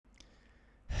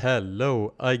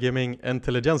Hello, iGaming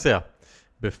Intelligentsia.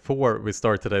 Before we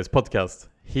start today's podcast,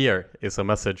 here is a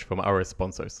message from our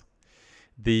sponsors.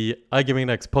 The iGaming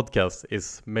Next podcast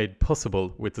is made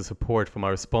possible with the support from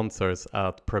our sponsors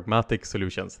at Pragmatic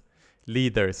Solutions,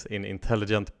 leaders in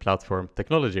intelligent platform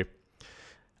technology.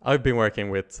 I've been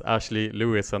working with Ashley,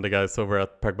 Lewis, and the guys over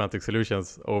at Pragmatic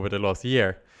Solutions over the last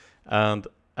year, and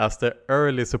as the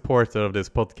early supporter of this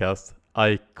podcast,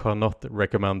 I cannot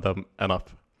recommend them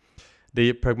enough.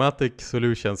 The Pragmatic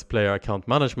Solutions player account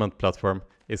management platform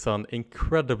is an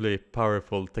incredibly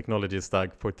powerful technology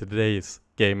stack for today's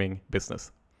gaming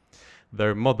business.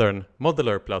 Their modern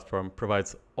modular platform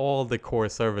provides all the core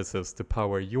services to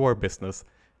power your business,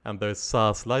 and their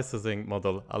SaaS licensing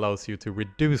model allows you to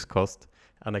reduce cost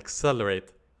and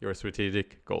accelerate your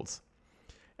strategic goals.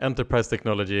 Enterprise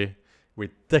technology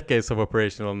with decades of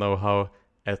operational know-how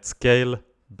at scale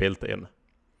built in.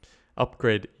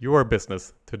 Upgrade your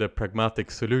business to the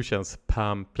Pragmatic Solutions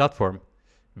PAM platform.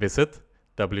 Visit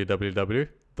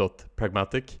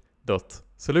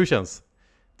www.pragmatic.solutions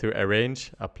to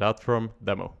arrange a platform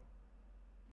demo.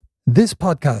 This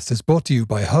podcast is brought to you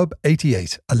by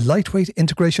Hub88, a lightweight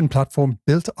integration platform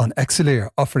built on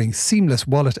Excelir, offering seamless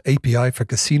wallet API for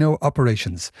casino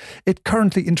operations. It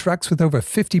currently interacts with over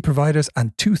 50 providers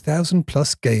and 2,000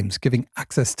 plus games, giving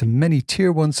access to many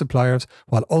Tier 1 suppliers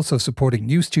while also supporting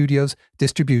new studios,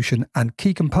 distribution, and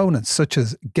key components such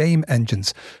as game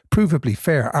engines, provably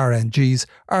fair RNGs,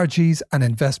 RGs, and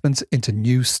investments into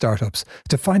new startups.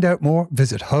 To find out more,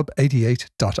 visit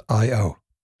hub88.io.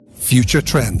 Future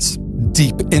trends,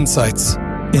 deep insights,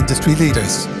 industry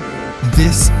leaders.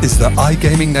 This is the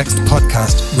iGaming Next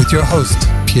podcast with your host,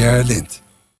 Pierre Lindh.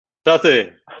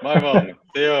 Tsachi Maimon,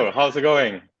 CEO, how's it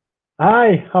going?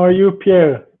 Hi, how are you,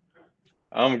 Pierre?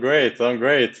 I'm great. We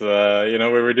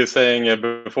were just saying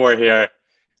before here,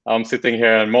 I'm sitting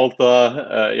here in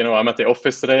Malta. I'm at the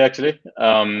office today, actually.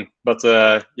 But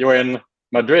you were in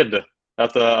Madrid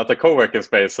at the co-working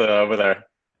space over there.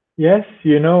 Yes,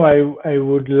 I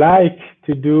would like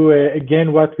to do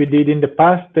again what we did in the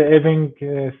past, having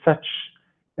such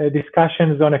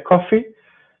discussions on a coffee,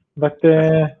 but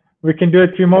we can do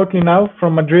it remotely now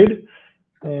from Madrid.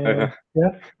 Yes.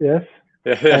 Yeah, I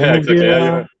moved exactly.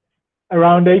 here,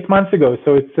 around 8 months ago,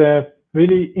 so it's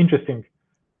really interesting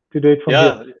to do it from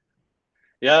here.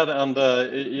 Yeah, and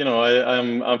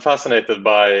I'm fascinated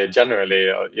by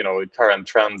generally current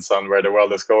trends and where the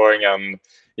world is going, and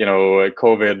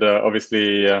COVID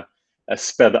obviously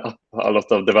sped up a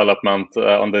lot of development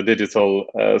on the digital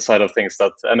side of things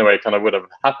that anyway kind of would have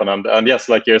happened. And yes,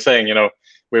 like you're saying,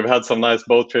 we've had some nice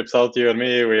boat trips out, you and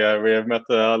me. We have met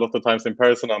a lot of times in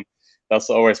person, and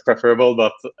that's always preferable,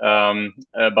 but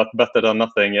better than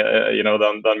nothing,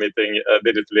 than meeting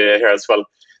digitally here as well.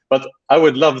 But I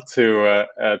would love to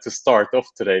start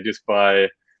off today just by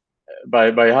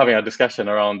having a discussion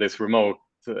around this remote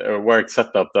work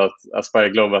setup that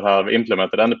Aspire Global have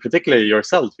implemented, and particularly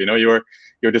yourself. You're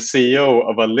the CEO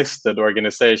of a listed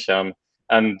organization,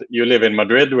 and you live in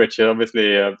Madrid, which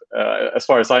obviously, as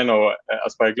far as I know,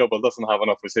 Aspire Global doesn't have an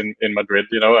office in Madrid.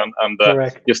 And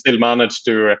you still manage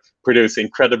to produce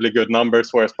incredibly good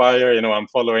numbers for Aspire. I'm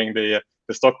following the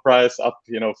stock price up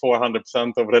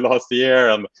 400% over the last year,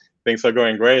 and things are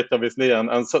going great, obviously.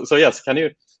 And so yes, can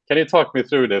you talk me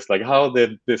through this? Like, how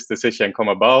did this decision come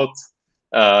about?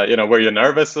 Were you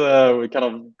nervous kind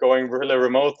of going really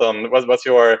remote, and what's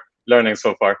your learning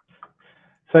so far?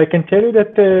 So I can tell you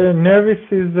that nervous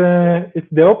is it's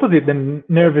the opposite than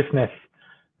nervousness,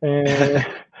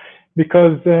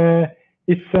 because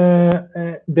it's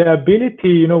the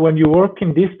ability, when you work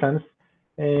in distance,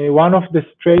 one of the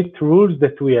straight rules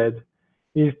that we had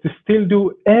is to still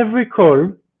do every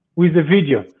call with a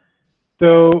video.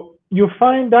 So you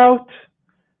find out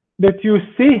that you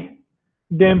see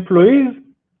the employees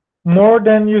more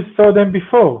than you saw them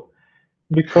before.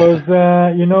 Because,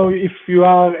 if you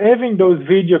are having those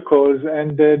video calls,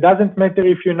 and doesn't matter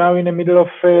if you're now in the middle of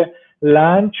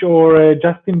lunch or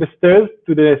just in the stairs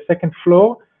to the second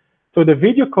floor. So the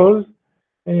video calls,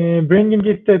 bringing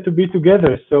it to be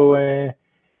together. So I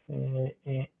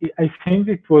think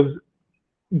it was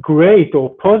great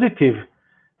or positive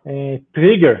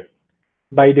trigger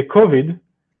by the COVID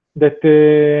that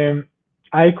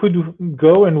I could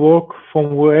go and work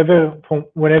from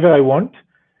whenever I want.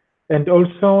 And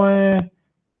also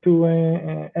to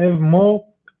have more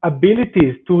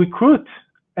abilities to recruit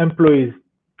employees.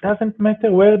 Doesn't matter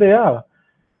where they are.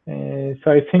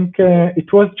 So I think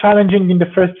it was challenging in the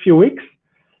first few weeks,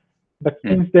 but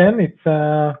since then it's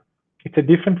a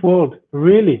different world,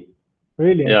 really,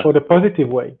 and for the positive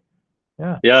way.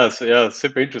 Yeah,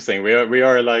 super interesting. We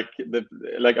are like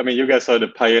I mean, you guys are the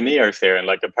pioneers here in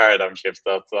like a paradigm shift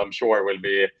that I'm sure will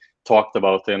be talked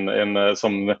about in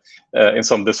some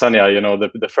decennia. You know,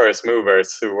 the first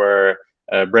movers who were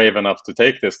brave enough to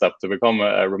take this step to become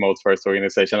a remote first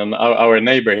organization. And our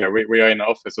neighbor here, we are in an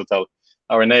office hotel.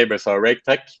 Our neighbors are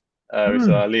RakeTech, which is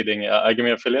a leading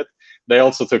iGaming affiliate. They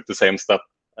also took the same step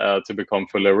to become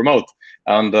fully remote.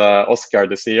 And Oscar,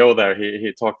 the CEO there,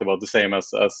 he talked about the same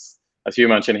as you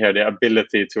mentioned here, the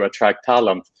ability to attract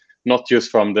talent, not just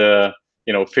from the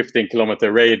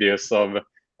 15-kilometer radius of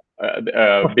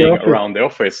being around the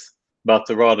office, but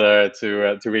rather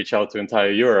to reach out to entire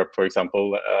Europe, for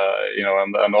example.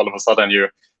 And all of a sudden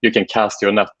you can cast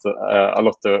your net a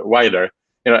lot wider.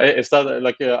 Is that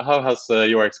like how has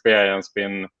your experience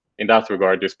been in that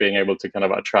regard, just being able to kind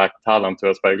of attract talent to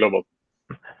Aspire Global?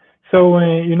 So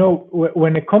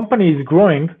when a company is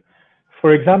growing,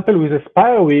 for example, with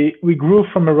Aspire, we grew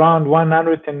from around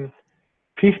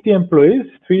 150 employees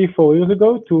 3-4 years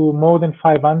ago to more than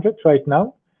 500 right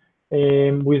now,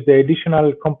 with the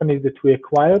additional companies that we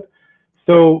acquired.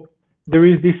 So there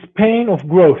is this pain of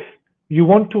growth. You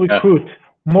want to recruit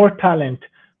more talent,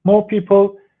 more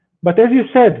people, but as you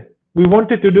said, we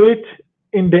wanted to do it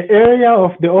in the area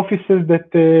of the offices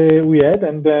that we had,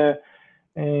 and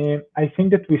I think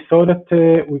that we saw that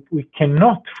we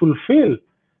cannot fulfill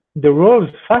the roles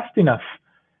fast enough.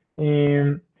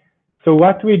 So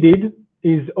what we did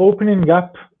is opening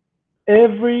up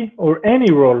every or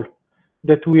any role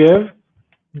that we have.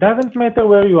 Doesn't matter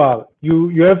where you are.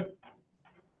 You have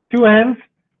 2 hands,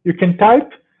 you can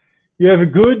type, you have a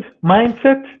good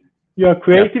mindset, you are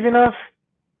creative enough,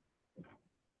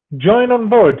 join on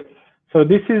board. So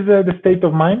this is the state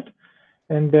of mind.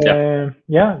 And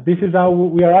this is how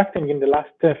we are acting in the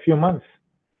last few months.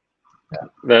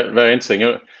 Very, very interesting.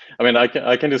 I mean,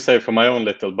 I can just say for my own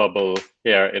little bubble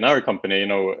here in our company,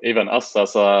 even us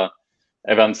as a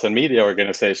events and media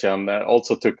organization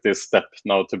also took this step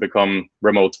now to become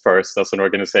remote first as an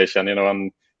organization.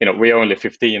 And we are only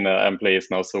 15 employees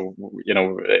now, so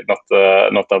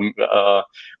not a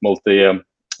multi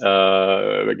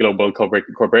global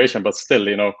corporation, but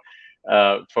still,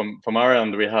 from our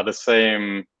end, we had the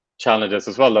same challenges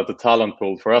as well, that the talent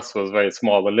pool for us was very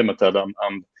small and limited,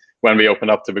 and when we opened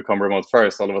up to become remote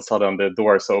first, all of a sudden the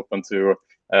doors open to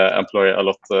employ a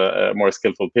lot more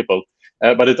skillful people.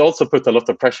 But it also put a lot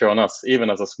of pressure on us, even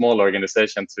as a small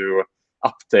organization, to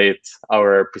update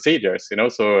our procedures.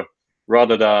 So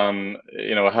rather than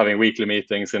having weekly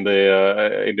meetings in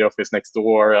the office next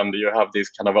door, and you have these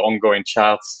kind of ongoing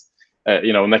chats,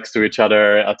 next to each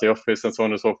other at the office and so on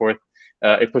and so forth,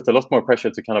 it put a lot more pressure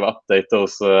to kind of update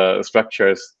those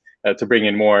structures to bring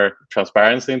in more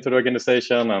transparency into the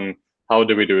organization. And how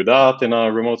do we do that in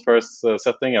a remote first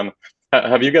setting? And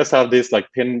have you guys have these like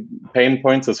pain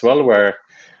points as well, where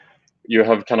you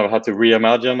have kind of had to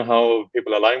reimagine how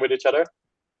people align with each other?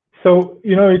 So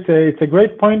it's a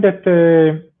great point that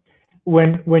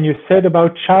when you said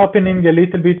about sharpening a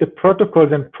little bit the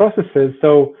protocols and processes.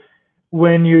 So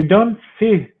when you don't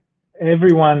see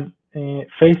everyone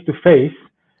face to face,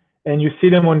 and you see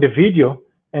them on the video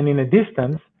and in a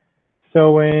distance,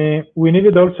 so we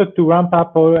needed also to ramp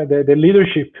up the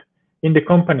leadership in the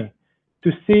company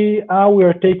to see how we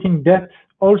are taking that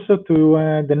also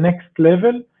to the next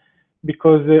level,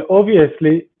 because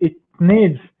obviously it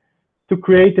needs to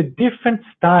create a different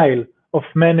style of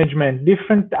management,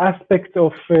 different aspects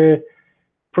of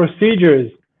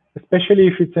procedures, especially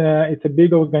if it's a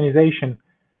big organization.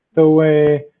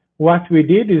 So what we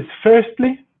did is,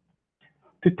 firstly,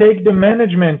 to take the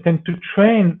management and to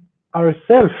train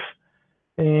ourselves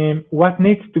what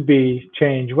needs to be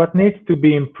changed, what needs to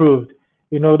be improved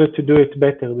in order to do it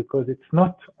better, because it's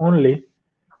not only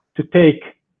to take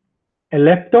a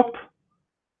laptop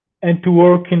and to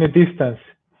work in a distance.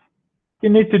 You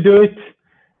need to do it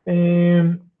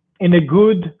in a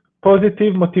good,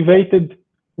 positive, motivated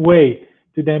way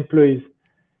to the employees.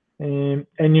 And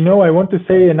I want to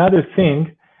say another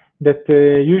thing, that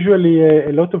usually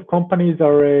a lot of companies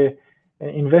are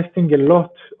investing a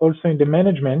lot also in the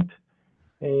management.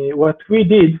 What we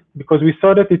did, because we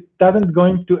saw that it doesn't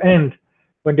going to end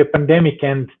when the pandemic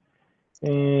ends,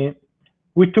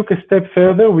 we took a step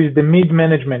further with the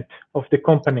mid-management of the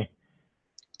company.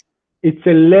 It's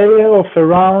a layer of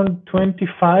around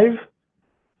 25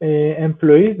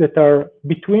 employees that are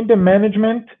between the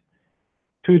management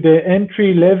to the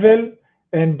entry level,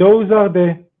 and those are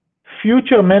the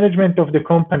future management of the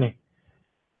company.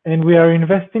 And we are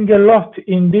investing a lot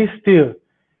in this tier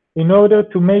in order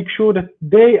to make sure that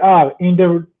they are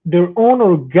in their own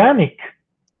organic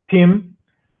team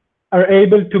are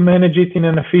able to manage it in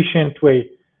an efficient way.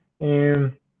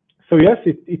 So yes,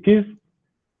 it is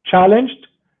challenged,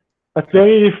 but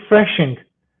very refreshing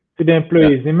to the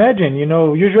employees. Imagine,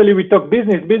 usually we talk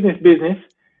business.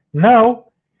 Now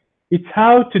it's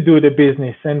how to do the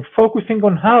business and focusing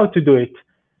on how to do it,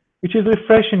 which is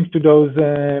refreshing to those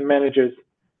managers.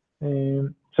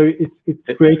 So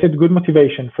it's created good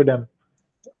motivation for them.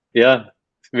 Yeah,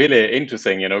 really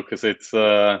interesting, because it's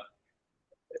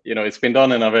it's been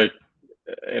done in a very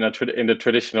in the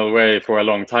traditional way for a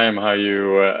long time. How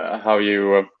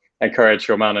you encourage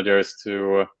your managers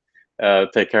to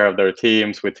take care of their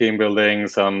teams with team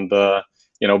buildings and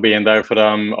being there for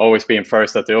them, always being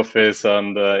first at the office,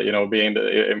 and being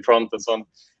in front and so on.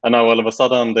 And now all of a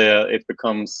sudden,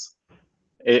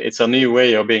 it's a new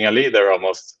way of being a leader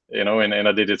almost, in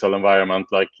a digital environment.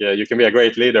 Like you can be a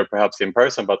great leader perhaps in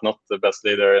person, but not the best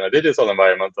leader in a digital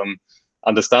environment. And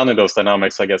understanding those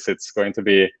dynamics, I guess it's going to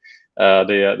be going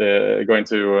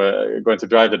to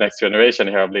drive the next generation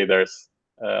here of leaders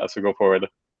as we go forward.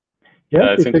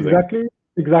 Yes, it's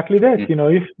exactly that.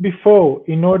 If before,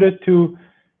 in order to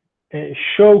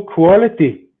show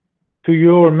quality to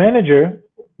your manager,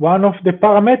 one of the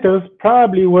parameters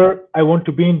probably were, I want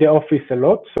to be in the office a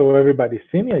lot, so everybody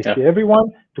see me, I see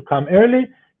everyone, to come early,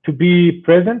 to be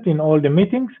present in all the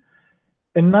meetings.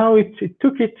 And now it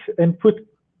took it and put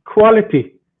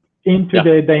quality into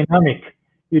the dynamic.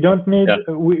 You don't need,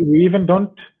 we even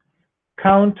don't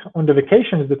count on the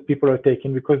vacations that people are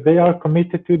taking, because they are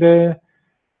committed to the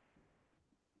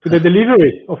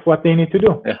delivery of what they need to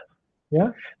do.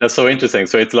 Yeah, that's so interesting.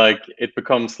 So it's like it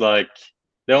becomes like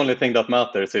the only thing that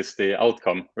matters is the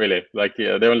outcome, really. Like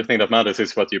the only thing that matters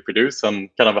is what you produce, and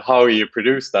kind of how you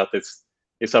produce that is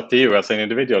up to you as an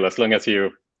individual, as long as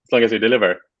you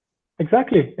deliver.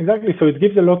 Exactly. So it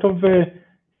gives a lot of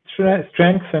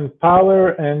strength and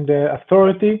power and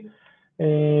authority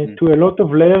to a lot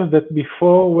of layers that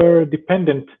before were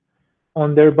dependent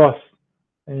on their boss.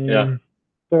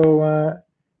 So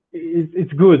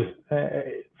it's good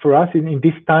for us in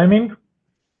this timing.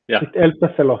 It helps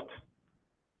us a lot.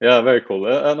 Yeah, very cool.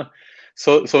 And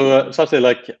so Tsachi,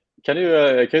 like, can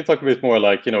you talk a bit more,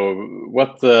 like,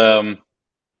 what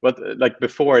like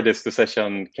before this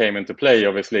decision came into play?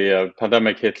 Obviously, a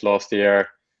pandemic hit last year.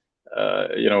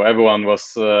 Everyone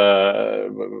was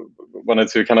wanted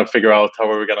to kind of figure out how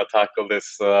we were going to tackle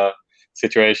this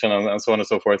situation and so on and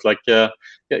so forth. Like,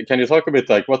 can you talk a bit,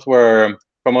 like, what were,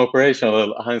 from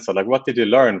operational hindsight, like, what did you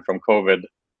learn from COVID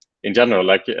in general?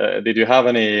 Like, did you have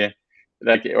any,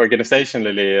 like,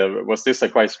 organizationally, was this a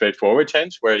quite straightforward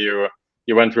change where you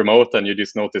went remote and you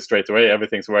just noticed straight away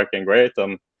everything's working great,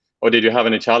 or did you have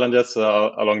any challenges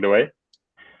along the way?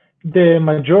 The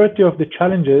majority of the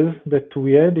challenges that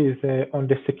we had is on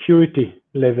the security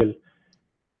level.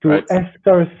 To ask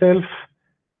ourselves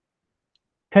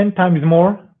 10 times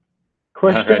more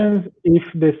questions if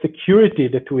the security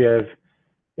that we have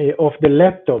of the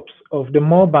laptops, of the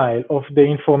mobile, of the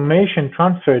information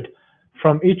transferred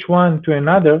from each one to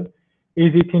another,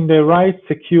 is it in the right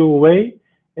secure way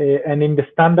and in the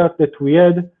standard that we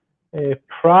had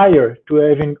prior to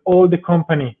having all the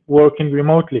company working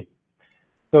remotely.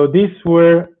 So this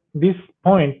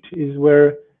point is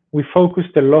where we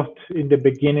focused a lot in the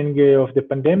beginning of the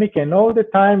pandemic, and all the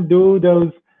time do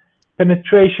those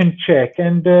penetration check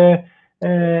and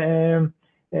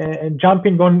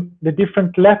jumping on the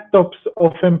different laptops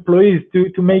of employees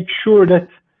to make sure that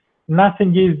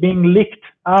nothing is being leaked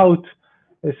out.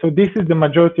 So this is the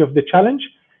majority of the challenge,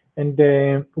 and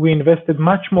we invested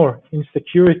much more in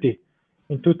security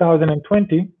in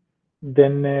 2020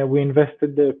 than we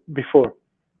invested before.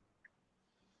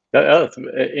 That's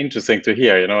interesting to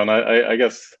hear, and I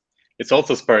guess it's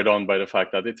also spurred on by the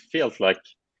fact that it feels like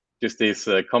just these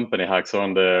company hacks are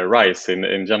on the rise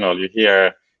in general. You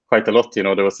hear quite a lot,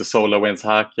 there was the SolarWinds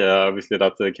hack, obviously,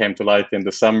 that came to light in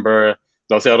December.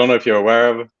 I don't know if you're aware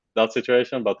of that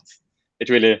situation, but it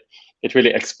really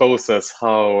exposes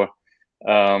how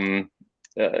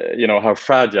how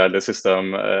fragile the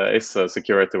system is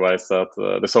security-wise. That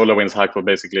the SolarWinds hack was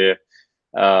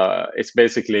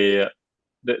basically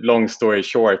the long story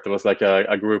short, it was like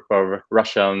a group of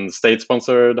Russian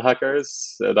state-sponsored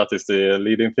hackers. That is the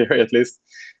leading theory, at least,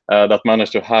 that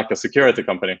managed to hack a security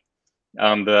company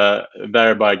and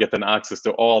thereby getting access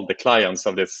to all the clients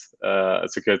of this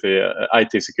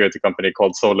IT security company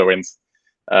called SolarWinds.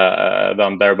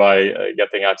 Then thereby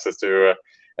getting access to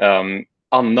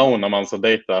unknown amounts of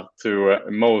data to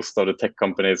most of the tech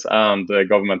companies and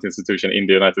government institutions in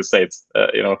the United States.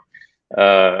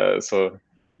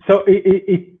 So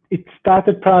it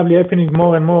started probably happening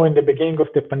more and more in the beginning of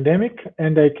the pandemic,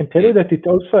 and I can tell you that it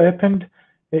also happened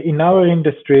in our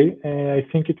industry, I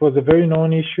think it was a very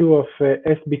known issue of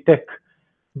SB Tech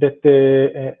that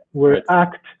were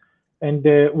hacked and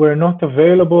were not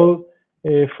available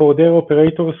for their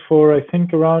operators for, I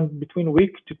think, around between a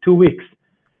week to 2 weeks,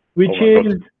 which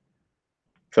is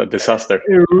a disaster,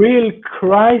 a real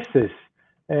crisis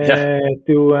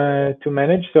to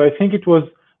manage. So I think it was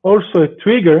also a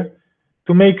trigger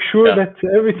to make sure that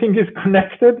everything is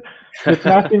connected, that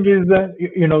nothing is,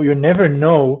 you never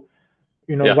know,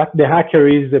 what the hacker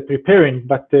is preparing,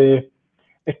 but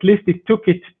at least it took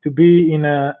it to be in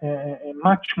a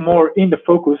much more in the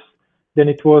focus than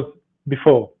it was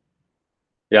before.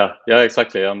 Yeah,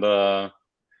 exactly. And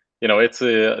it's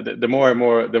the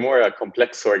more a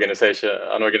complex an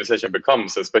organization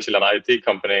becomes, especially an IT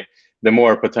company, the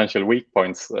more potential weak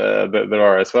points there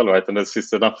are as well, right? And it's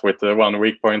just enough with one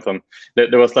weak point. And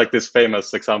there was like this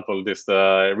famous example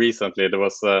recently. There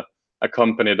was a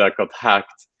company that got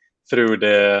hacked through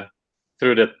the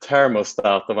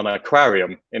thermostat of an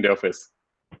aquarium in the office.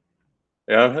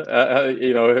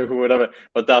 Whatever.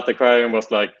 But that aquarium was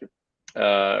like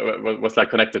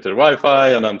connected to the Wi-Fi,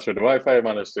 and then through the Wi-Fi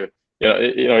managed to,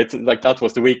 it's like that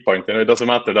was the weak point. It doesn't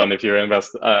matter then if you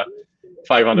invest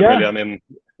 500 million in.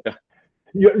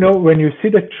 When you see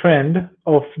the trend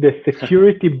of the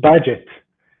security budget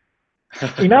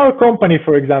in our company,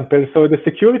 for example, so the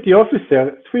security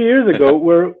officer 3 years ago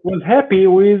was happy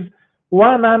with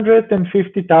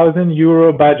 150,000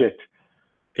 euro budget.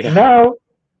 Now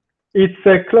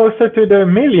it's closer to the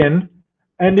million,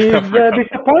 and he's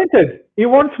disappointed. He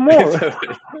wants more.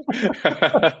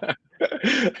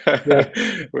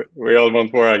 We all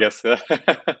want more, I guess.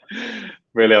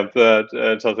 Brilliant,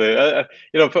 Tsachi.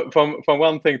 From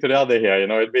one thing to the other here,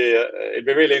 it'd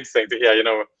be really interesting to hear.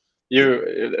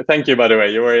 Thank you, by the way.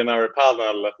 You were in our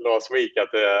panel last week at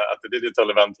the digital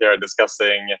event here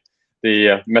discussing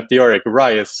the meteoric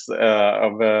rise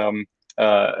of.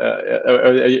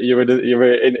 You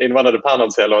were in one of the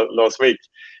panels here last week,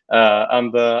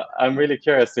 and I'm really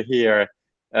curious to hear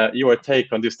your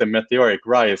take on just the meteoric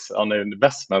rise on the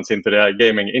investments into the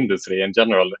gaming industry in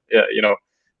general.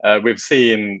 We've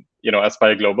seen,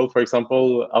 Aspire Global, for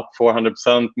example, up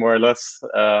 400% more or less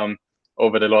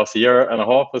over the last year and a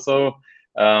half or so.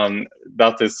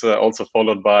 That is also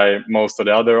followed by most of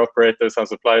the other operators and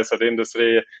suppliers of the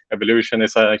industry. Evolution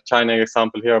is a China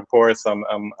example here, of course, and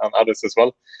others as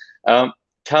well.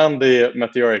 Can the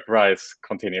meteoric rise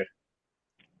continue?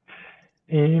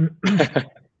 It's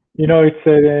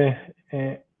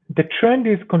the trend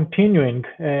is continuing,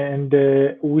 and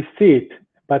we see it.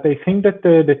 But I think that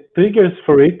the triggers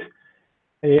for it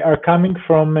are coming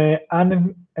from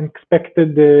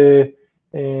unexpected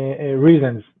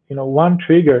reasons. One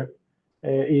trigger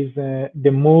is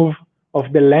the move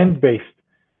of the land-based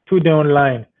to the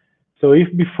online. So if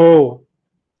before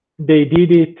they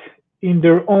did it in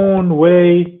their own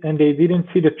way and they didn't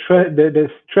see the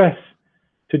stress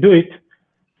to do it,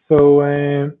 so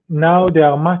now they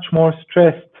are much more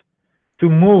stressed to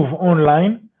move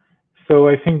online. So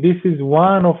I think this is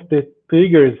one of the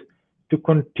triggers to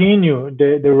continue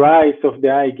the rise of the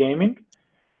iGaming.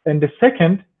 And the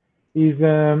second is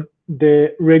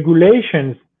the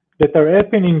regulations that are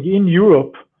happening in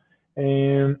Europe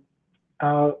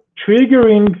are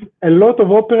triggering a lot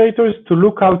of operators to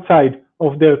look outside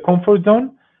of their comfort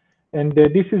zone. And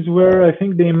this is where I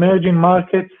think the emerging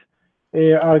markets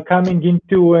are coming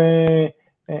into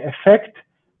effect,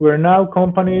 where now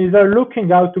companies are looking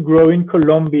how to grow in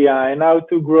Colombia and how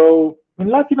to grow in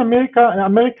Latin America, and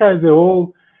America as a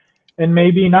whole, and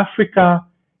maybe in Africa.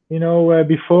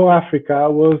 Before Africa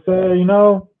was,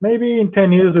 maybe in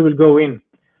 10 years we will go in.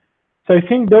 So I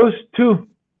think those two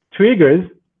triggers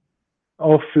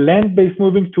of land-based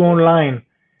moving to online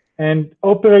and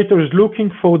operators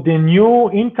looking for the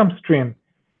new income stream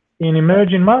in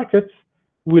emerging markets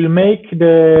will make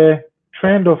the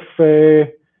trend of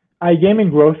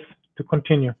iGaming growth to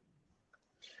continue.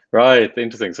 Right,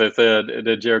 interesting. So it's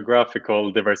the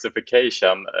geographical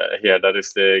diversification here that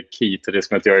is the key to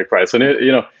this meteoric rise. And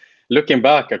looking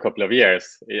back a couple of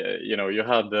years, you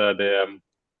had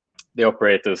the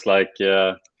operators like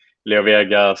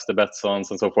LeoVegas, the Betsons,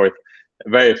 and so forth,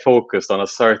 very focused on a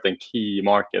certain key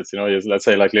markets. Let's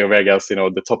say like LeoVegas,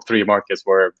 the top 3 markets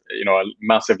were a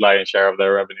massive lion's share of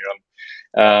their revenue.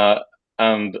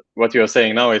 And what you're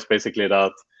saying now is basically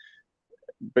that.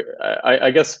 I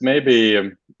guess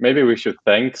maybe we should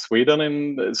thank Sweden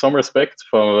in some respect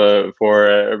for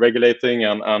regulating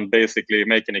and basically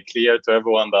making it clear to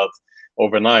everyone that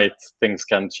overnight things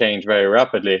can change very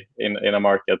rapidly in a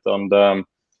market. And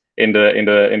in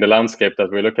the landscape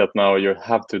that we look at now, you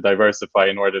have to diversify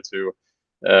in order to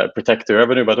protect the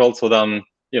revenue, but also then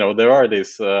there are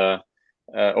these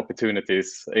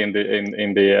opportunities in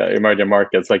the emerging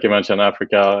markets, like you mentioned,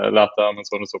 Africa, LATAM, and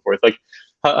so on and so forth. Like,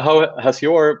 how has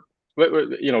your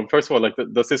first of all, like,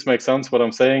 does this make sense what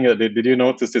I'm saying? Did you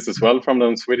notice this as well from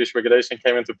the Swedish regulation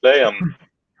came into play, and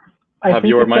have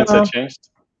your mindset changed?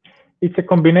 It's a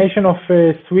combination of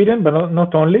Sweden, but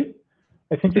not only.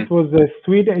 I think it was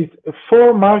Sweden.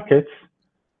 4 markets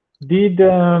did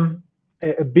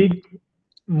a big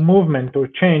movement or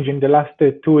change in the last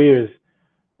 2 years.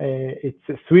 It's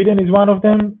Sweden is one of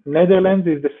them. Netherlands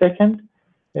is the second.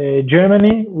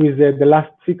 Germany with the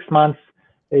last 6 months,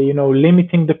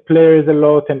 limiting the players a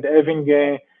lot and having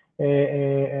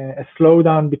a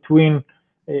slowdown between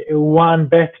one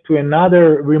bet to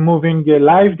another, removing a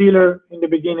live dealer in the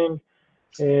beginning,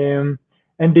 and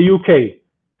the UK.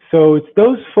 So it's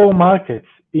those 4 markets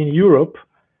in Europe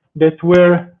that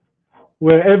were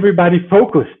where everybody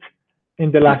focused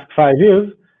in the last 5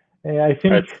 years. I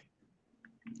think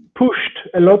pushed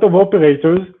a lot of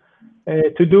operators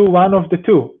to do one of the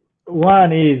two.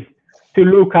 One is to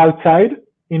look outside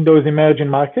in those emerging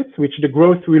markets, which the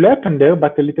growth will happen there,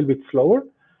 but a little bit slower.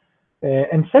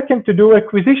 And second, to do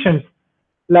acquisitions,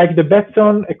 like the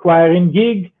Betson acquiring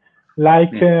Gig,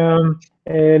 like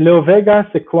Leo Vegas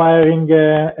acquiring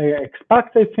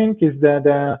Xpact, I think, is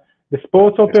the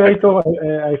sports operator.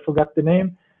 I forgot the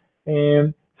name.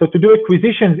 So to do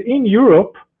acquisitions in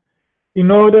Europe in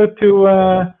order to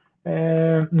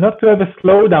not to have a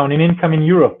slowdown in income in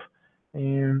Europe.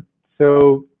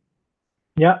 So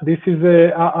yeah, this is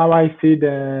how I see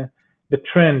the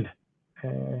trend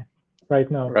right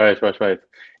now. Right.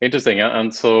 Interesting.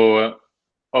 And so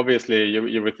obviously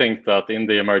you would think that in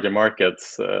the emerging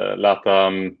markets,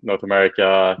 LATAM, North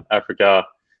America, Africa,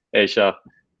 Asia,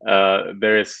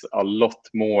 there is a lot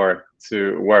more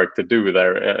work to do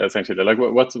there, essentially. Like,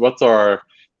 what are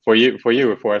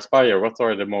for Aspire, what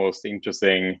are the most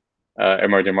interesting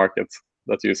emerging markets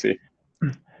that you see?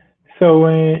 So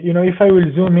if I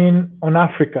will zoom in on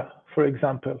Africa, for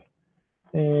example,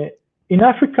 in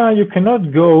Africa you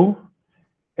cannot go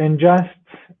and just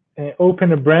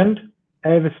open a brand,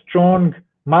 have a strong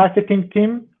marketing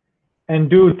team, and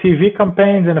do TV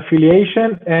campaigns and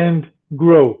affiliation and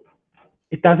grow.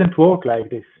 It doesn't work like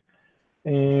this.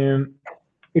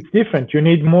 It's different. You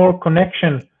need more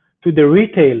connection to the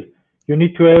retail. You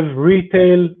need to have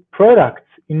retail products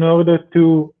in order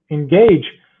to engage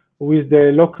with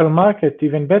the local market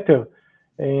even better.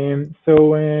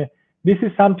 So this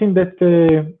is something that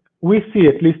we see,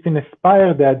 at least in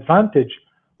Aspire, the advantage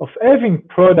of having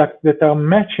products that are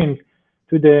matching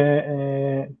to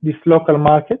this local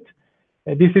market.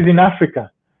 This is in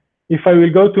Africa. If I will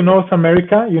go to North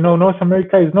America, North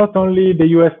America is not only the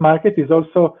US market, it's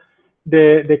also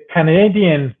the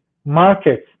Canadian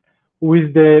market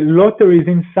with the lotteries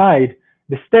inside,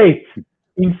 the states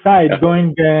inside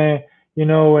going,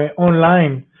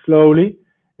 online slowly.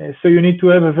 So you need to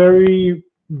have a very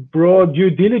broad due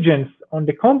diligence on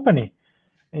the company,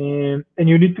 and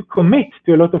you need to commit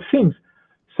to a lot of things.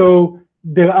 So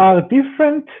there are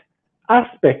different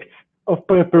aspects of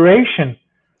preparation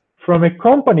from a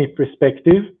company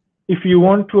perspective if you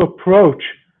want to approach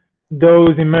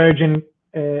those emerging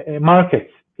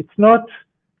markets. It's not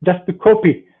just to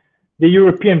copy the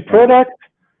European product,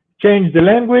 change the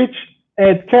language,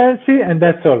 add currency, and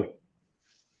that's all.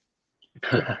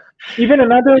 Even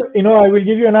another, I will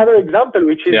give you another example,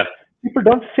 which is people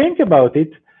don't think about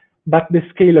it, but the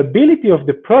scalability of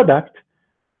the product,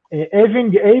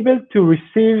 having able to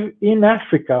receive in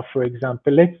Africa, for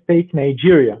example, let's take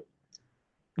Nigeria.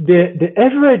 The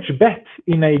average bet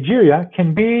in Nigeria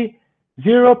can be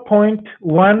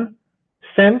 0.1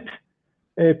 cent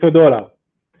per dollar.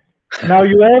 Now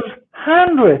you have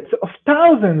hundreds of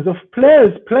thousands of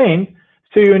players playing,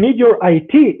 so you need your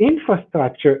IT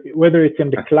infrastructure, whether it's in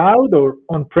the cloud or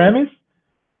on-premise,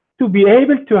 to be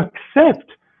able to accept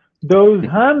those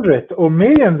hundreds or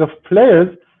millions of players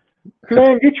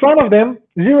playing, each one of them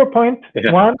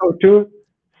 0.1 or 2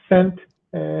 cent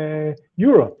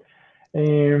euro.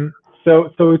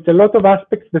 So it's a lot of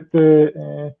aspects that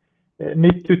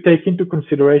need to take into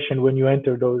consideration when you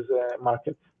enter those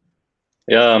markets.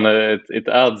 Yeah, and it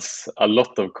adds a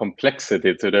lot of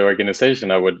complexity to the organization.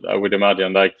 I would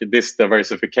imagine, like, this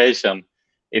diversification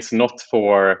is not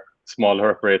for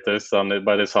smaller operators, and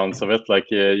by the sounds of it, like,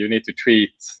 you need to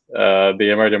treat the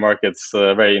emerging markets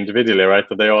very individually, right?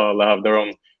 They all have their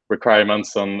own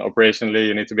requirements, and operationally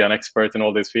you need to be an expert in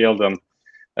all this field, and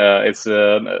it's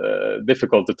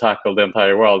difficult to tackle the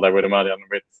entire world, I would imagine,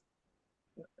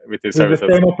 with these services.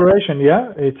 The same operation,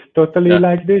 yeah, it's totally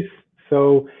like this.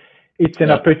 So it's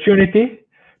an opportunity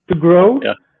to grow,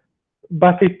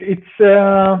 but it's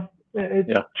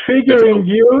triggering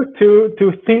you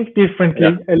to think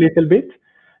differently a little bit,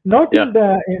 not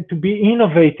to be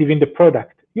innovative in the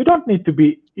product. You don't need to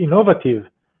be innovative,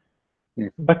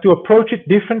 but to approach it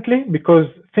differently, because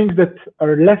things that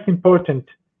are less important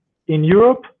in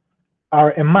Europe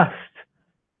are a must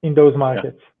in those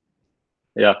markets.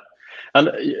 Yeah. And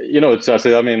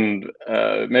Tsachi, I mean,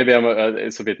 maybe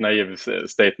it's a bit naive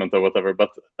statement or whatever, but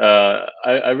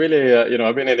I really,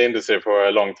 I've been in the industry for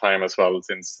a long time as well,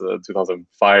 since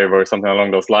 2005 or something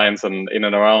along those lines, and in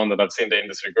and around, and I've seen the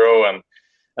industry grow, and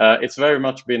it's very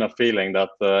much been a feeling that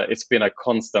it's been a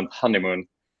constant honeymoon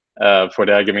for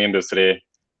the iGaming industry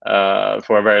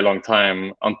for a very long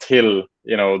time, until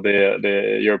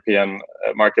the European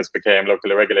markets became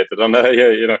locally regulated. And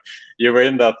you were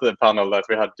in that panel that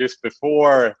we had just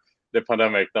before the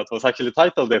pandemic that was actually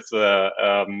titled this, or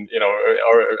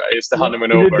is the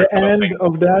honeymoon over? The end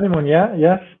of the honeymoon,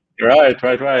 yes. Right.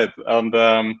 And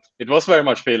it was very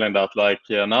much feeling that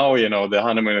now, the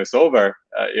honeymoon is over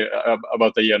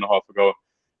about a year and a half ago.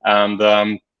 And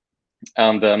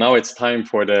now it's time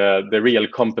for the real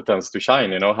competence to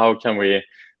shine. How can we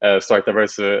start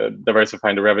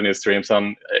diversifying the revenue streams?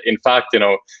 And in fact,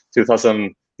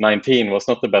 2019 was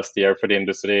not the best year for the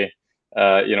industry.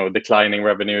 Declining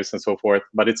revenues and so forth.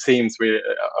 But it seems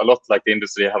a lot like the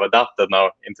industry have adapted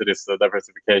now into this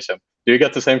diversification. Do you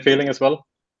get the same feeling as well?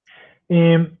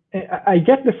 I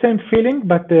get the same feeling,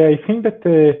 but I think that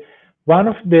one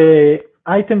of the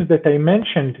items that I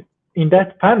mentioned in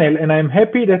that panel, and I'm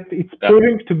happy that it's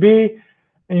proving to be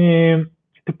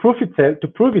to prove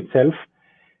itself,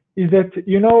 is that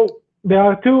there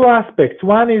are two aspects.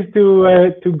 One is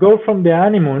to go from the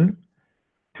honeymoon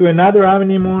to another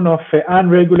honeymoon of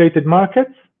unregulated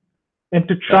markets, and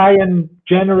to try and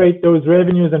generate those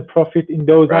revenues and profit in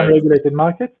those unregulated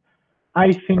markets.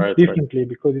 I think differently,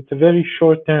 because it's a very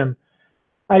short term.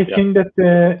 I think that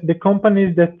the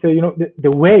companies that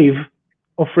the wave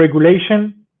of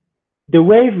regulation. The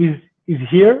wave is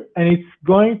here, and it's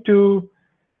going to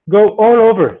go all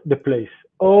over the place.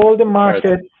 All the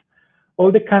markets,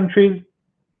 all the countries,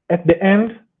 at the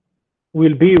end,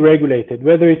 will be regulated.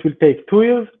 Whether it will take 2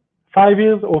 years, 5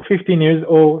 years, or 15 years,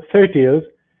 or 30 years,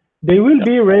 they will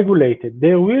be regulated.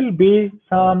 There will be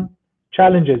some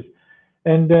challenges.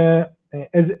 And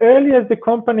as early as the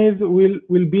companies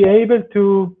will be able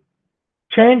to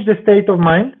change the state of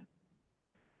mind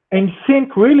and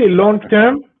think really long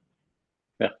term,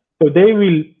 so they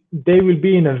will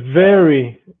be in a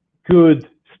very good,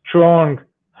 strong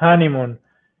honeymoon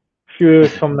few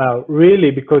years from now,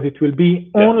 really, because it will be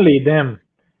only them.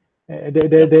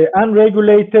 The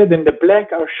unregulated and the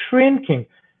black are shrinking.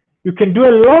 You can do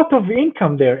a lot of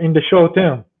income there in the short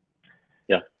term.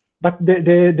 Yeah. But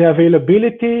the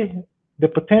availability, the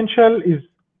potential is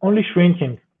only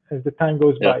shrinking as the time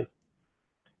goes by.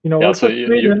 Also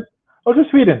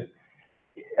Sweden.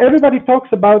 Everybody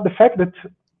talks about the fact that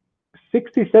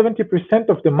 60-70%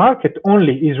 of the market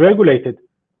only is regulated.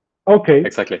 Okay.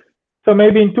 Exactly. So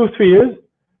maybe in 2-3 years,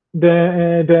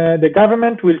 the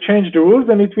government will change the rules,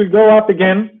 and it will go up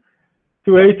again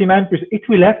to 89%. It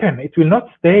will happen. It will not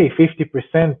stay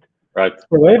 50%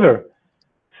 forever.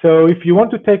 So if you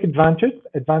want to take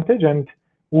advantage and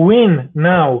win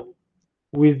now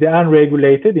with the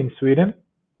unregulated in Sweden,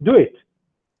 do it.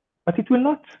 But it will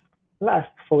not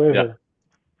last forever.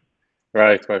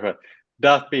 Right.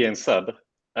 That being said,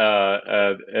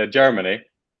 Germany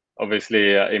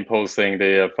obviously imposing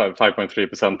the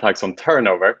 5.3% tax on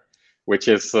turnover, which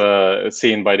is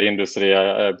seen by the industry,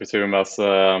 I presume, as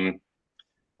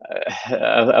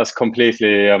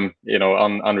completely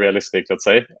unrealistic, let's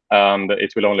say, and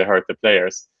it will only hurt the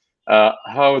players.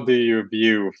 How do you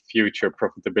view future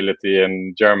profitability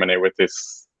in Germany with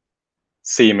this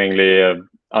seemingly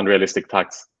unrealistic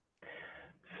tax?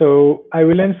 So I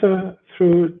will answer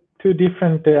through two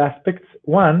different aspects.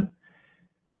 One,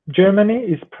 Germany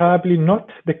is probably not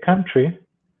the country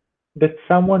that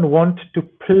someone wants to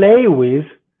play with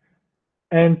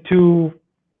and to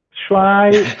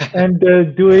try and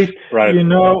do it,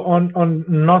 on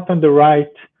not on the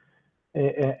right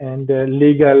and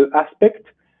legal aspect.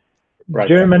 Right.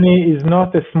 Germany is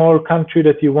not a small country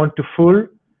that you want to fool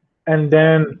and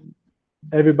then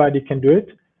everybody can do it.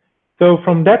 So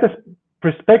from that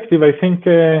perspective, I think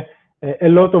a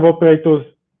lot of operators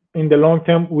in the long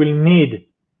term will need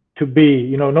to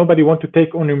be, nobody wants to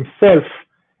take on himself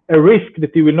a risk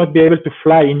that he will not be able to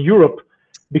fly in Europe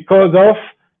because of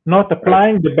not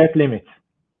applying the bet limits.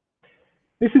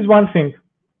 This is one thing.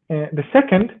 The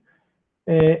second,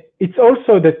 it's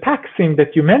also the taxing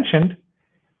that you mentioned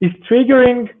is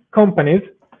triggering companies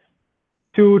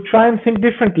to try and think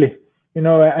differently.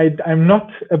 I'm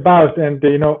not about, and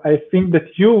I think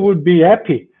that you would be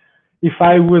happy if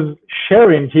I was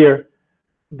sharing here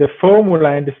the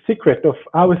formula and the secret of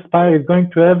how Aspire is going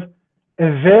to have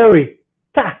a very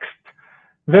taxed,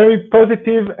 very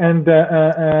positive and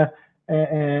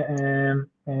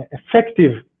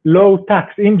effective low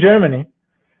tax in Germany,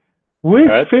 with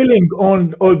filling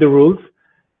on all the rules.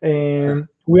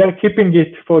 We are keeping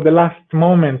it for the last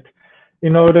moment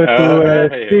in order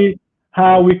to see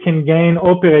how we can gain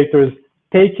operators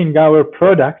taking our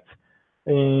product.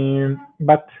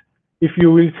 But if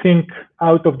you will think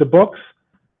out of the box,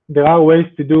 there are ways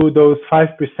to do those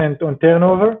 5% on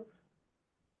turnover,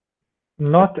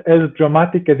 not as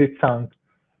dramatic as it sounds.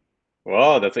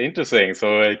 Wow, that's interesting.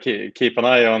 So keep an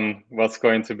eye on what's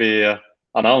going to be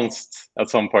announced at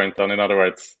some point, then, in other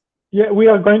words. Yeah, we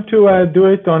are going to do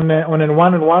it on a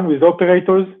one-on-one with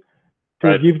operators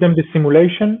to give them the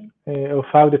simulation of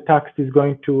how the tax is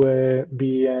going to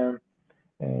be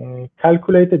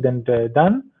calculated and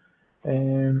done,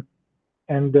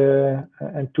 and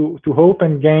to hope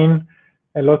and gain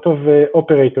a lot of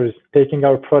operators taking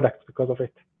our products because of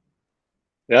it.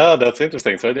 Yeah, that's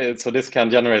interesting. So this can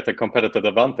generate a competitive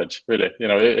advantage, really.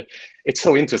 It's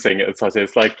so interesting. It's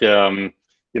like,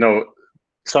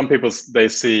 some people, they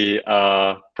see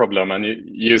a problem, and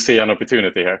you see an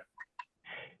opportunity here.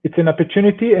 It's an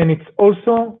opportunity, and it's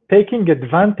also taking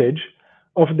advantage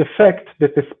of the fact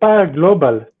that Aspire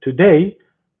Global today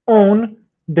own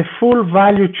the full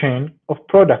value chain of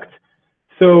products.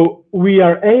 So we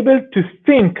are able to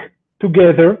think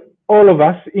together, all of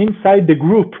us, inside the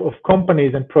group of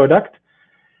companies and products.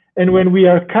 And when we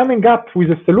are coming up with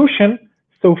a solution,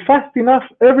 so fast enough,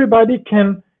 everybody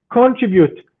can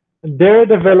contribute their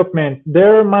development,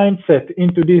 their mindset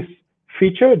into this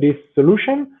feature, this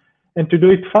solution, and to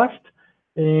do it fast.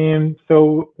 And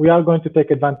so we are going to take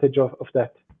advantage of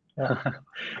that. Yeah.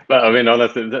 But I mean,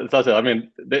 honestly,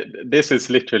 this is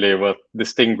literally what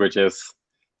distinguishes,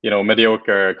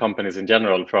 mediocre companies in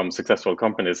general from successful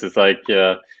companies. It's like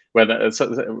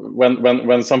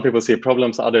when some people see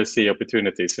problems, others see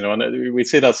opportunities. And we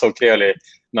see that so clearly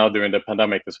now during the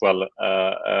pandemic as well.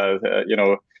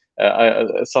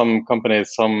 Some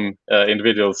companies, some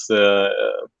individuals,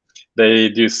 they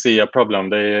do see a problem.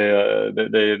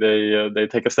 They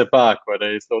take a step back, or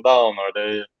they slow down, or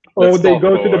they go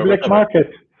to the black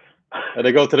market.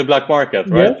 They go to the black market,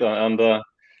 right? Yes.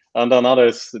 And then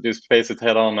others just face it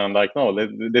head on and like, no,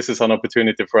 this is an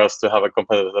opportunity for us to have a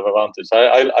competitive advantage.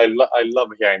 I love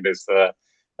hearing this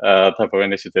type of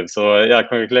initiative. So yeah,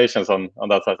 congratulations on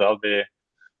that side. It'll be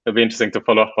interesting to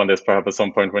follow up on this perhaps at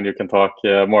some point when you can talk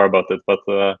more about it. But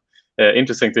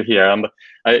interesting to hear. And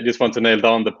I just want to nail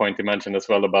down the point you mentioned as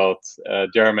well about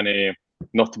Germany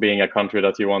not being a country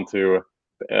that you want to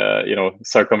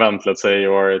circumvent, let's say,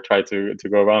 or try to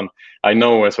go around. I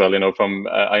know as well, from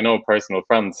I know personal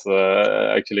friends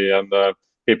actually, and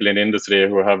people in the industry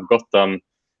who have gotten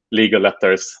legal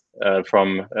letters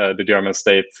from the German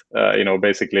state,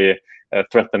 basically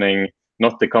threatening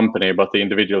not the company but the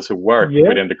individuals who work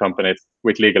within the company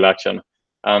with legal action.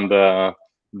 And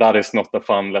that is not a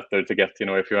fun letter to get,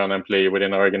 if you're an employee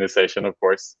within an organization, of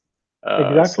course.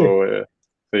 Exactly. So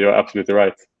you're absolutely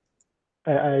right.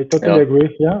 I totally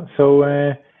agree. Yeah.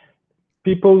 So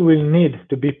people will need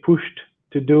to be pushed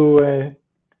to do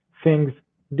things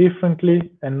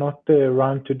differently and not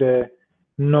run to the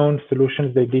known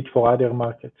solutions they did for other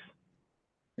markets.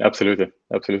 Absolutely.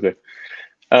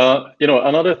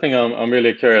 Another thing I'm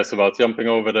really curious about, jumping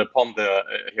over the pond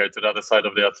here to the other side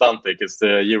of the Atlantic, is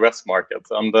the US market.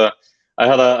 And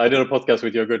I did a podcast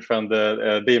with your good friend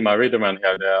Dima Riederman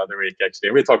here the other week,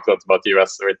 actually. We talked a lot about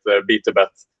US with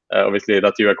BtoBet, obviously,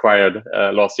 that you acquired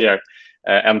last year,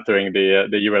 entering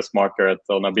the US market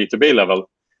on a B2B level.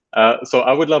 So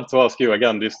I would love to ask you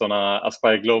again, just on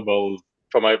Aspire Global,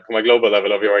 from a global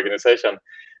level of your organization,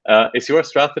 is your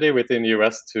strategy within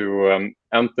US to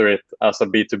enter it as a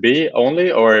B2B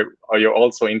only, or are you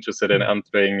also interested in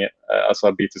entering as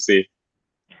a B2C?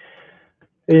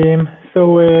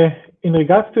 So in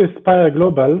regards to Aspire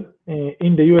Global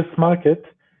in the US market,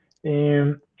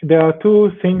 there are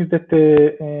two things that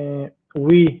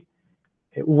we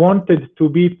wanted to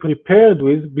be prepared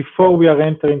with before we are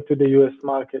entering to the US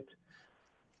market.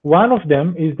 One of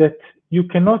them is that you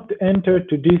cannot enter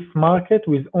to this market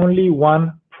with only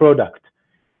one product.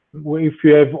 If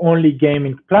you have only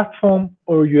gaming platform,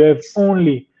 or you have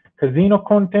only casino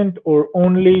content, or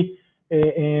only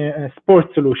a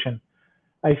sports solution.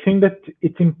 I think that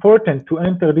it's important to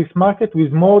enter this market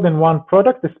with more than one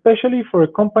product, especially for a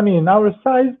company in our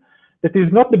size that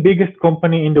is not the biggest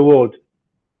company in the world,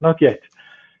 not yet.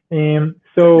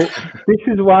 So this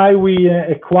is why we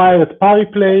acquired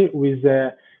Pariplay with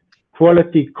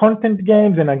quality content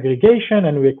games and aggregation,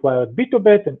 and we acquired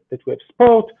BtoBet, and that we have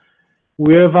sport.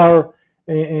 We have our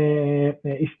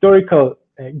historical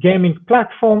gaming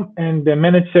platform and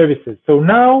managed services. So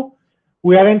now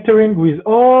we are entering with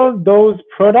all those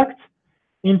products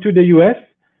into the US.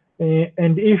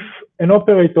 And if an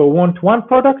operator wants one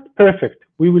product, perfect.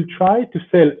 We will try to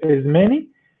sell as many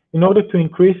in order to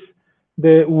increase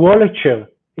the wallet share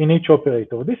in each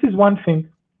operator. This is one thing.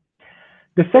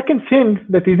 The second thing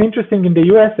that is interesting in the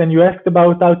US, and you asked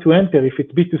about how to enter, if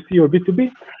it's B2C or B2B,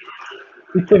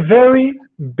 it's a very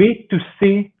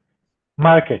B2C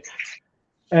market.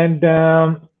 And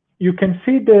you can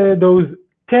see those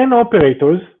 10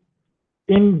 operators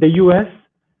in the US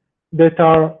that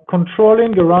are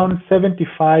controlling around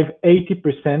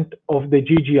 75–80% of the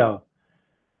GGR.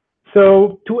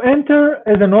 So to enter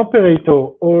as an operator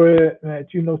or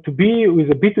to be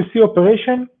with a B2C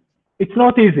operation, it's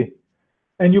not easy.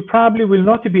 And you probably will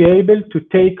not be able to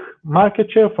take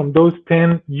market share from those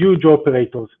 10 huge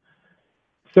operators.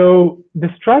 So the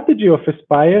strategy of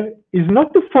Aspire is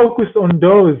not to focus on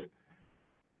those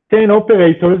 10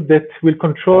 operators that will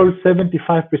control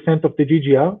 75% of the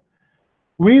GGR.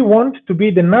 We want to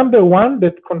be the number one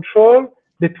that control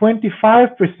the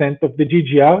 25% of the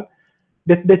GGR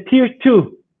that the tier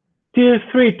 2, tier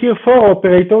 3, tier 4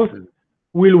 operators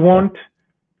will want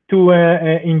to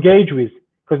engage with.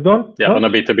 Because on a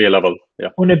B2B level. Yeah.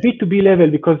 On a B2B level,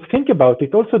 because think about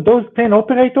it, also those 10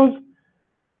 operators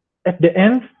at the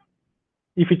end,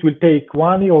 if it will take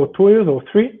 1 year or 2 years or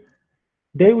 3,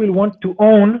 they will want to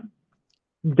own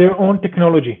their own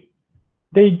technology.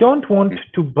 They don't want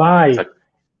to buy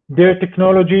their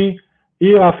technology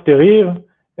year after year.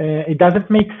 It doesn't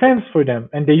make sense for them.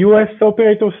 And the US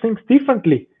operators think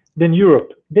differently than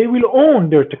Europe. They will own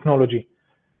their technology.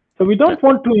 So we don't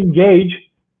want to engage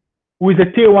with a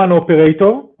tier 1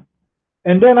 operator,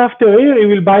 and then after a year, he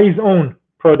will buy his own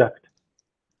product.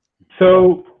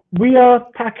 So we are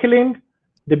tackling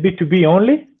the B2B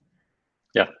only,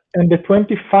 and the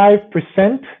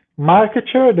 25% market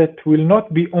share that will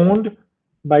not be owned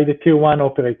by the tier 1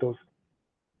 operators.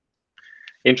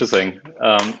 Interesting.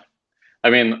 I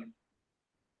mean,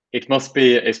 it must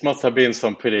have been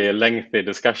some pretty lengthy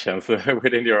discussions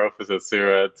within your offices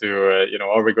to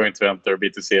are we going to enter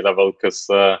B2C level? Because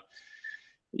the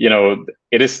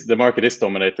market is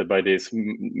dominated by these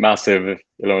massive,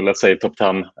 let's say top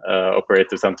 10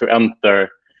 operators, and to enter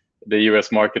the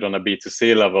US market on a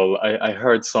B2C level, I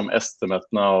heard some estimate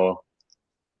now.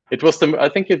 I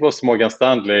think it was Morgan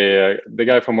Stanley, the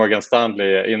guy from Morgan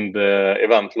Stanley in the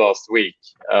event last week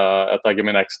at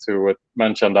iGaming Next, who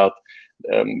mentioned that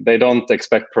they don't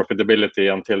expect profitability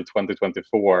until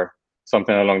 2024,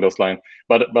 something along those lines.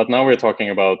 But now we're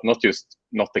talking about not just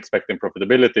not expecting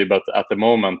profitability, but at the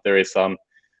moment there is some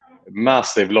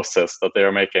massive losses that they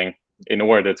are making in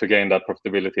order to gain that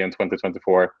profitability in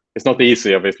 2024. It's not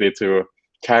easy, obviously, to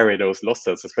carry those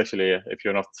losses, especially if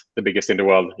you're not the biggest in the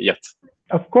world yet.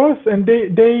 Of course, and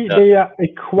they are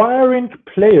acquiring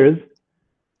players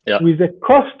with a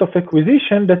cost of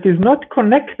acquisition that is not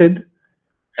connected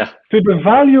to the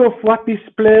value of what this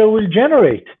player will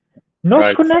generate.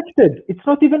 Not connected. It's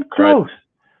not even close.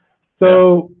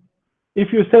 So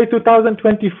if you say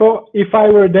 2024, if I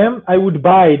were them, I would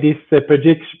buy this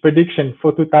prediction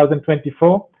for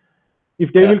 2024.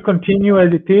 If they will continue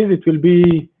as it is, it will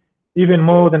be even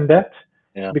more than that,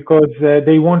 because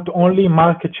they want only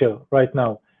market share right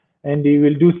now. And they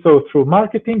will do so through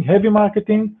marketing, heavy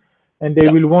marketing, and they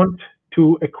will want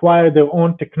to acquire their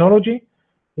own technology.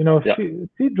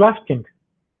 See DraftKings.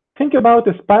 Think about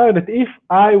Aspire, that if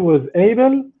I was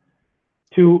able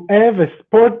to have a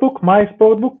sportsbook, my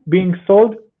sportsbook, being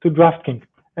sold to DraftKings,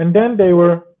 and then they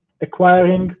were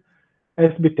acquiring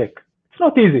SBTech. It's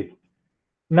not easy.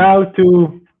 Now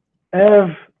to have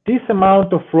this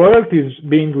amount of royalties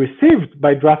being received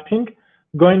by DraftKings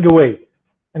going away.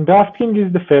 And DraftKings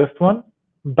is the first one.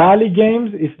 Bally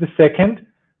Games is the second.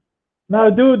 Now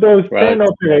do those 10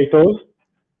 operators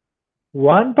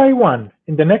one by one.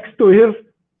 In the next 2 years,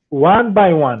 one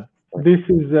by one. This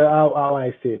is how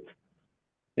I see it.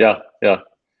 Yeah.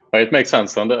 It makes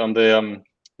sense. And the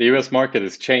US market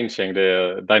is changing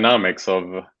the dynamics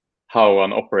of how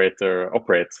an operator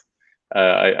operates.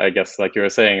 I guess, like you were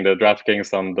saying, the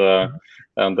DraftKings and the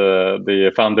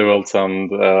FanDuels and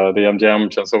the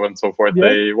MGMs and so on and so forth,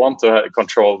 they want to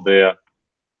control the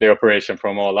operation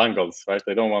from all angles, right?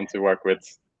 They don't want to work with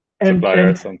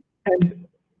suppliers. And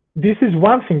this is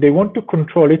one thing, they want to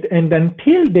control it, and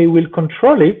until they will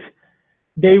control it,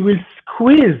 they will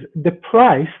squeeze the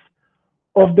price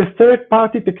of the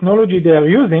third-party technology they are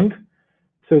using.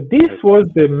 So this was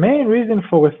the main reason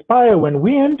for Aspire when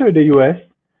we enter the US.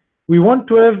 We want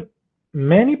to have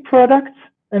many products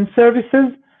and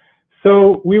services,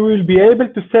 so we will be able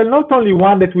to sell not only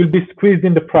one that will be squeezed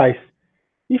in the price.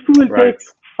 If we will take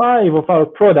 5 of our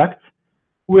products,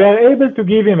 we are able to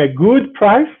give him a good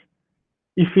price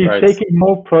if he's taking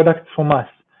more products from us.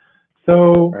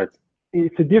 So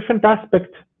it's a different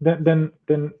aspect than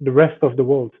the rest of the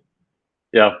world.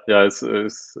 Yeah, it's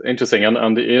interesting,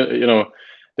 and you know,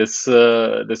 there's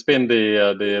been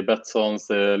the Betssons,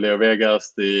 the Leo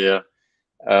Vegas, the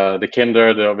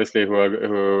Kindred, obviously,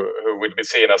 who would be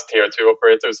seen as tier 2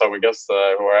 operators, I would guess,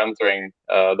 who are entering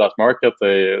that market.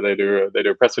 They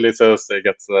do press releases. They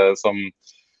get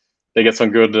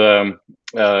some good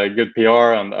good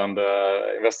PR, and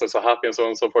investors are happy and so on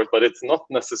and so forth. But it's not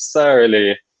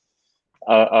necessarily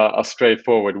a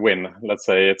straightforward win. Let's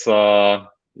say it's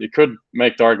you could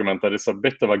make the argument that it's a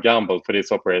bit of a gamble for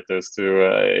these operators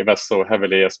to invest so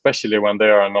heavily, especially when they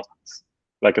are not,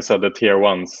 like I said, the tier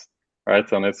 1s,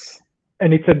 right? And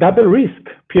it's a double risk,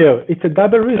 Pierre. It's a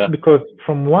double risk because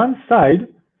from one side,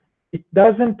 it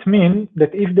doesn't mean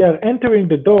that if they are entering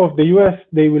the door of the US,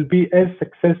 they will be as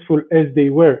successful as they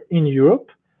were in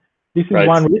Europe. This is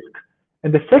one risk.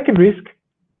 And the second risk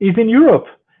is in Europe,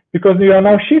 because you are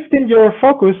now shifting your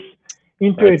focus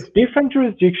into a different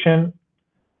jurisdiction,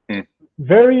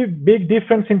 very big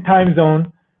difference in time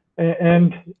zone,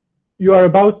 and you are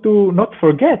about to not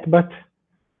forget, but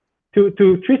to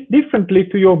treat differently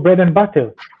to your bread and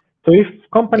butter. So if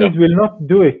companies will not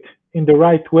do it in the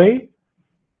right way,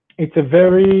 it's a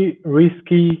very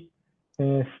risky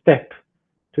step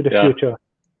to the future.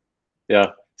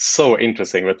 Yeah, so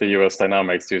interesting with the US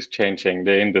dynamics just changing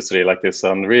the industry like this,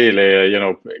 and really, you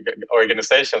know,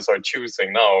 organizations are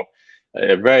choosing now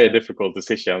very difficult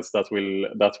decisions that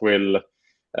will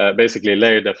basically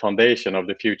lay the foundation of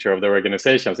the future of the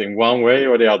organizations in one way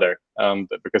or the other, and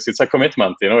because it's a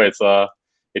commitment, you know, it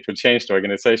will change the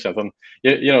organizations. And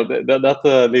you know,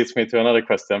 that leads me to another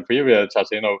question for you,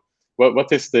 Tsachi. You know,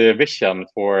 what is the vision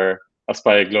for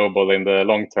Aspire Global in the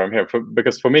long term here?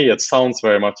 Because for me, it sounds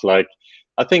very much like,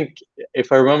 I think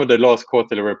if I remember the last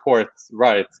quarterly report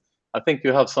right, I think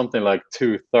you have something like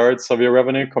 2/3 of your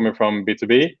revenue coming from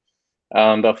B2B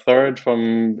and 1/3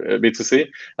 from B2C.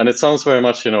 And it sounds very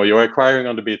much, you know, you're acquiring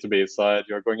on the B2B side,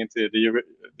 you're going into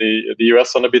the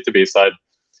US on the B2B side.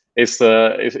 Is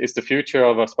the future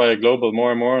of Aspire Global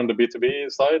more and more on the B2B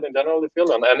side in general, you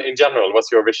feel? And in general,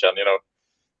 what's your vision, you know,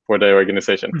 for the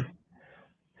organization?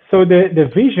 So the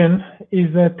vision is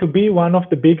to be one of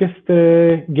the biggest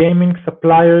gaming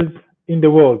suppliers in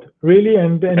the world, really.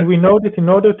 And we know that in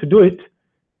order to do it,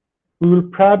 we will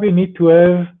probably need to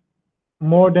have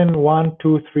more than 1,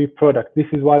 2, 3 products. This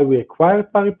is why we acquired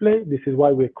Pariplay. This is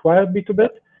why we acquired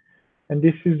BtoBet. And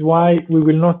this is why we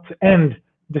will not end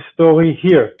the story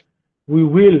here. We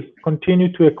will continue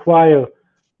to acquire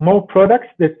more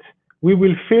products that we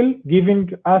will feel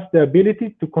giving us the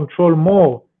ability to control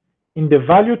more in the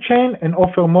value chain and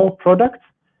offer more products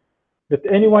that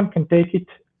anyone can take it,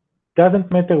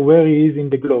 doesn't matter where he is in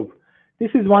the globe.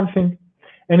 This is one thing.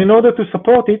 And in order to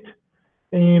support it,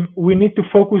 we need to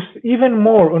focus even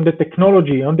more on the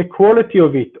technology, on the quality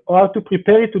of it, or how to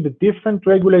prepare it to the different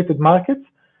regulated markets.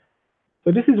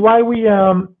 So this is why we,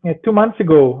 2 months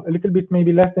ago, a little bit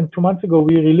maybe less than 2 months ago,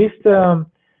 we released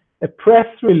a press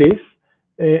release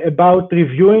about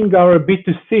reviewing our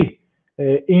B2C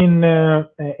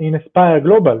in Aspire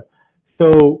Global. So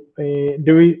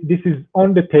this is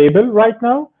on the table right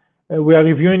now. We are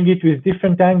reviewing it with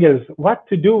different angles, what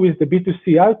to do with the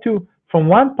B2C, how to, from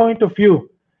one point of view,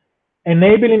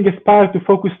 enabling Aspire to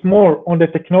focus more on the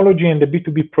technology and the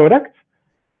B2B products,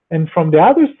 and from the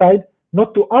other side,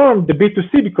 not to arm the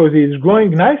B2C because it is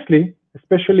growing nicely,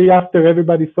 especially after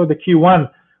everybody saw the Q1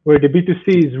 where the B2C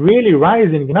is really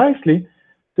rising nicely,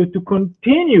 so to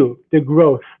continue the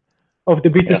growth of the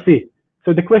B2C. Yeah.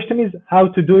 So the question is how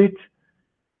to do it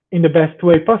in the best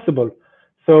way possible.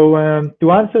 So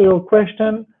to answer your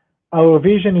question, our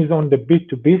vision is on the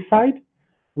B2B side.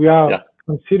 We are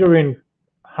considering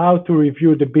how to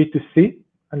review the B2C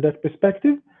on that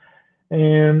perspective.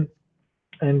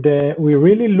 And we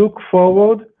really look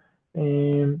forward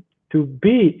to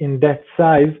be in that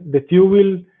size that you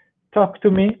will talk to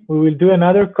me. We will do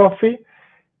another coffee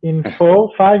in 4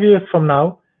 or 5 years from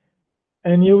now,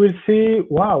 and you will see,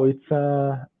 wow, it's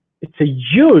a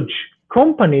huge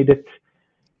company that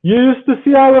you used to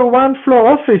see our 1-floor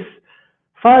office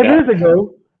 5 years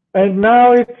ago, and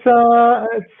now it's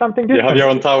something different. You have your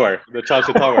own tower, the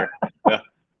Tsachi Tower. Yeah.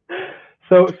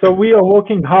 So we are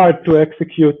working hard to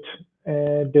execute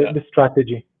the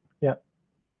strategy. Yeah.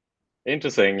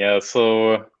 Interesting. Yeah.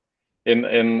 So so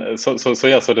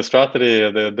the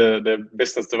strategy, the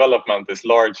business development is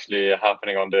largely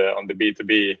happening on the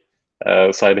B2B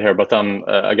side here, but then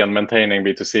again maintaining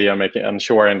B2C and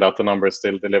ensuring that the numbers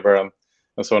still deliver and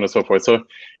so on and so forth. So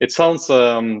it sounds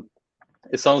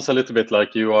a little bit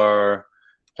like you are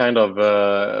kind of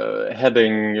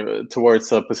heading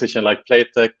towards a position like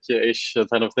Playtech-ish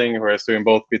kind of thing, where it's doing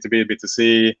both B2B,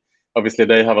 B2C. Obviously,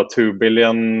 they have a $2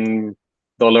 billion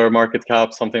market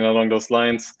cap, something along those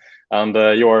lines. And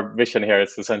your vision here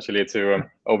is essentially to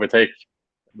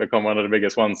become one of the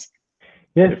biggest ones.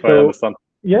 Yes, if I understand.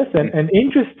 Yes, and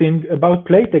interesting about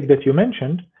Playtech that you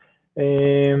mentioned,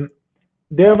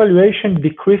 their valuation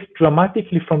decreased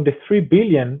dramatically from the 3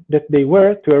 billion that they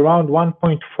were to around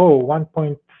 1.4,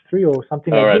 1.3 or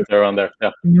something like that. Around there,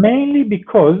 yeah. Mainly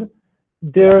because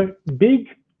their big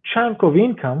chunk of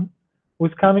income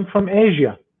was coming from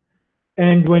Asia.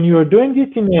 And when you're doing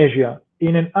it in Asia,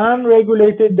 in an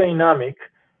unregulated dynamic,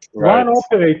 one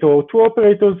operator or two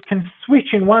operators can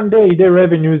switch in one day their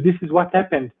revenues. This is what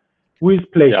happened with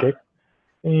Playtech.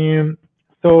 Yeah.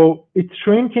 So it's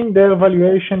shrinking their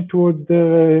valuation towards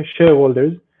the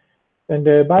shareholders. And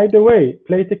by the way,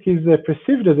 Playtech is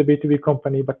perceived as a B2B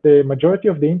company, but the majority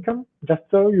of the income, just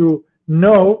so you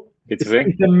know, it's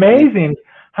amazing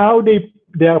how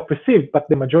they are perceived, but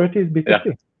the majority is B2C.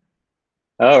 Yeah.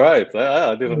 All right.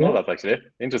 I didn't know that, actually.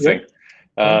 Interesting.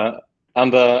 Yeah.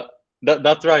 And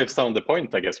that drives down the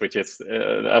point, I guess, which is,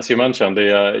 as you mentioned,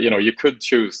 you could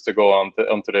choose to go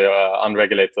onto the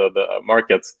unregulated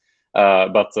markets,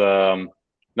 but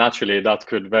naturally that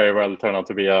could very well turn out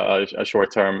to be a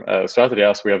short-term strategy,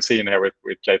 as we have seen here with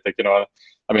Playtech.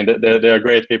 I mean, there are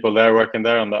great people there working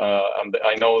there, and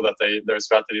I know that their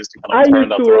strategy is to kind of turn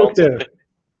that around.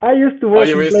 I used to work.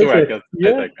 You used to work at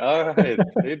Playtech. All right,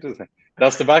 interesting.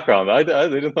 That's the background. I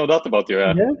didn't know that about you.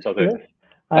 Yes.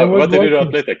 What did you do at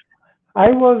Playtech?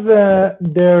 I was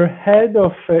their head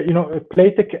of,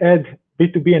 Playtech had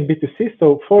B2B and B2C.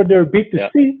 So for their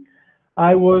B2C,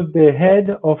 I was the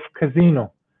head of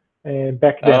casino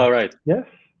back then. Oh, right. Yes.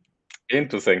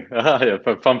 Interesting.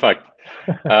 Fun fact.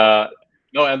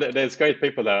 No, and there's great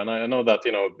people there, and I know that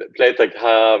Playtech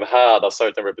have had a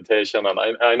certain reputation, and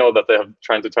I know that they have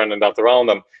trying to turn that around,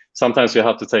 and sometimes you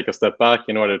have to take a step back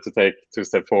in order to take 2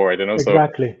 steps forward.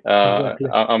 Exactly. So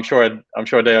I'm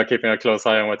sure they are keeping a close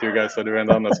eye on what you guys are doing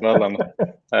then as well, and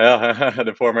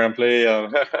the former employee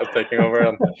taking over.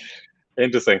 And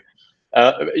interesting.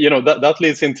 That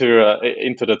leads into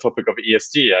the topic of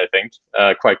ESG, I think,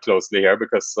 quite closely here,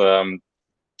 because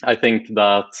I think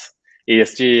that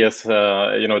ESG is,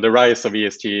 the rise of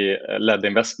ESG-led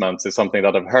investments is something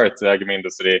that have hurt the iGaming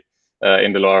industry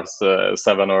in the last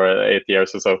 7 or 8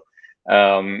 years or so.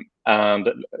 And,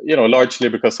 largely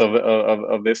because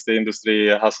of this, the industry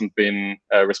hasn't been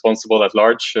responsible at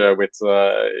large with,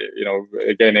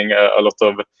 gaining a lot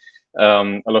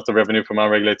of revenue from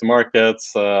unregulated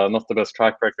markets, not the best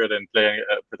track record in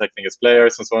protecting its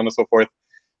players, and so on and so forth.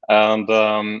 And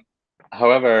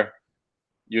however,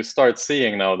 you start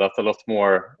seeing now that a lot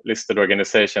more listed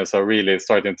organizations are really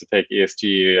starting to take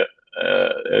ESG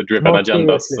driven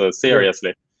agendas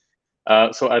seriously.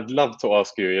 So I'd love to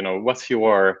ask you, what's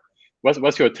your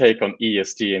take on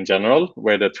ESG in general,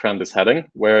 where the trend is heading,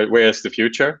 where is the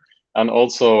future, and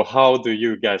also how do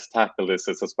you guys tackle this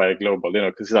as Aspire Global?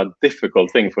 Because it's a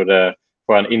difficult thing for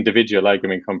an individual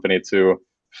iGaming company to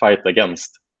fight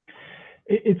against.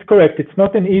 It's correct. It's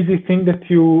not an easy thing that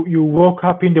you woke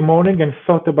up in the morning and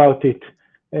thought about it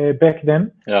back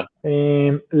then. Yeah.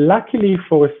 Luckily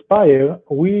for Aspire,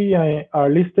 we are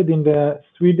listed in the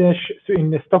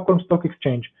Stockholm Stock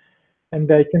Exchange,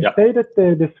 and I can say that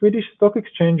the Swedish Stock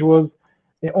Exchange was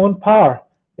on par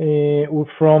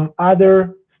from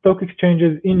other stock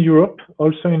exchanges in Europe,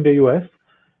 also in the US,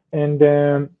 and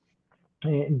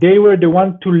they were the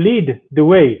one to lead the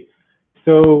way.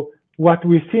 So what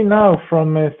we see now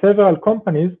from several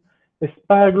companies,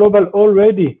 Aspire Global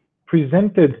already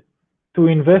presented to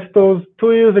investors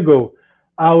 2 years ago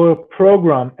our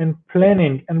program and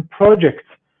planning and projects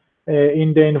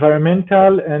in the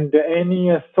environmental and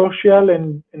any social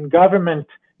and government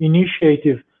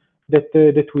initiative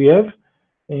that we have.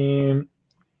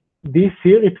 This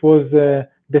year, it was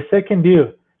the second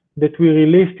year that we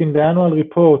released in the annual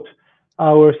report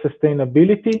our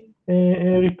sustainability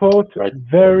report, right.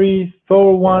 Very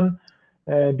thorough one,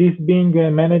 this being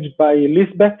managed by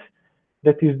Lisbeth,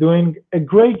 that is doing a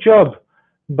great job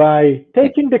by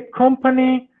taking the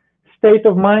company state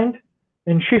of mind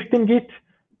and shifting it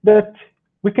that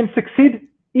we can succeed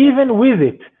even with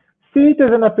it. See it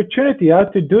as an opportunity how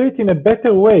to do it in a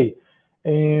better way.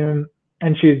 and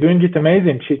she's doing it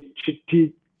amazing. She's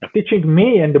teaching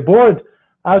me and the board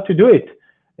how to do it.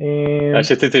 And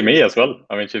she's teaching me as well.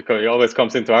 I mean, she always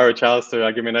comes into our chats, to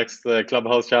iGaming Next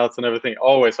Clubhouse chats and everything.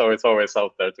 Always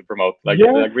out there to promote. Like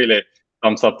really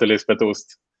thumbs up to Lisbeth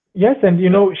Oost. Yes, and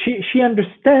she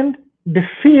understands the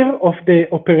fear of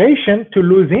the operation to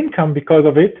lose income because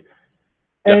of it,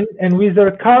 and with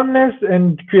her calmness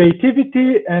and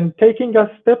creativity and taking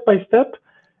us step by step.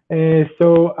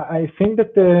 So I think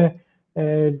that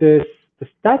the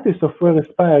status of where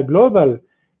Aspire Global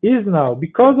is now,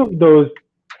 because of those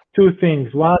two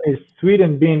things. One is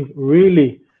Sweden being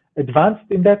really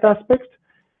advanced in that aspect,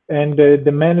 and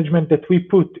the management that we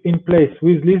put in place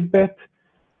with Lisbeth,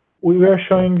 we were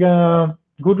showing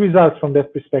good results from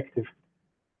that perspective.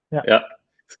 Yeah.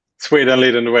 Sweden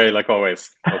leading the way like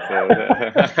always.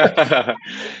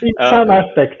 In some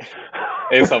aspects.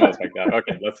 In some aspect, yeah.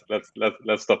 Okay,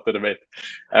 let's stop the debate.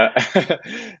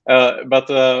 But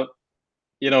so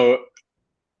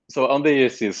on the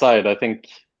ESG side, I think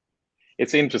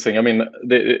it's interesting. I mean,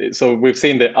 so we've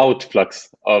seen the outflux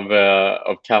of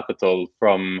capital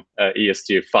from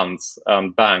ESG funds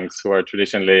and banks who are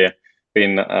traditionally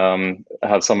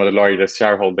have some of the largest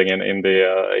shareholding in the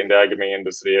iGaming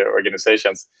industry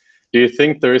organizations. Do you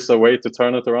think there is a way to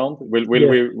turn it around?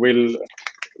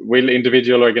 Will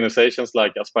individual organizations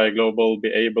like Aspire Global be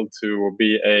able to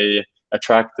be a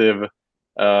attractive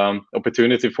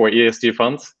opportunity for ESG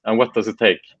funds? And what does it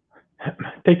take?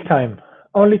 Take time.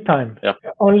 Only time. Yeah.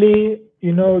 Only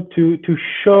to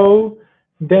show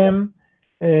them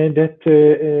that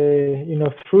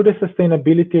through the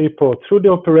sustainability report, through the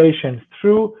operations,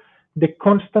 through the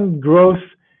constant growth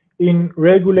in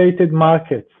regulated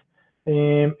markets,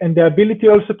 and the ability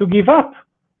also to give up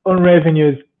on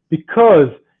revenues because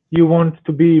you want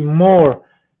to be more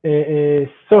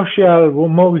social,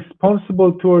 more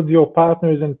responsible towards your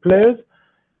partners and players.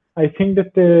 I think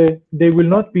that they will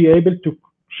not be able to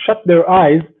shut their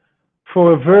eyes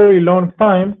for a very long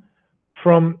time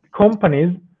from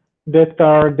companies that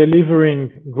are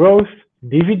delivering growth,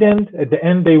 dividend. At the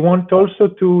end, they want also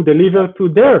to deliver to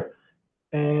their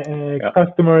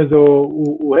customers or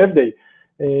who have they.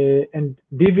 And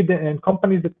dividend and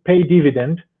companies that pay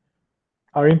dividend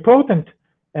are important,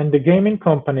 and the gaming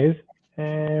companies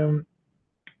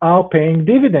are paying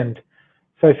dividend.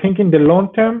 So I think in the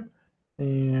long term,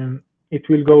 it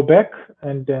will go back,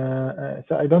 and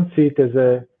so I don't see it as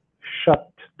a shut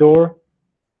door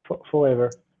forever.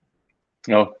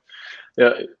 No,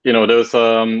 yeah, there's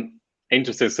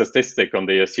interesting statistic on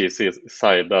the ESG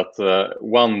side that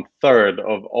 1/3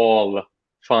 of all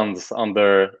funds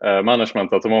under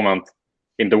management at the moment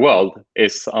in the world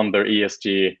is under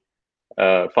ESG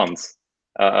funds,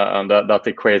 and that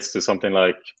equates to something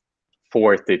like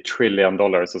 $40 trillion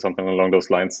or something along those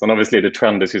lines. And obviously the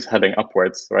trend is just heading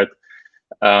upwards, right?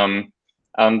 And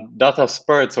that has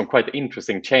spurred some quite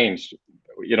interesting change,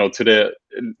 to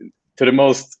the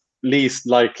most least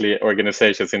likely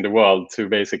organizations in the world to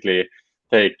basically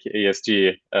take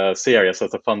ESG serious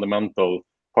as a fundamental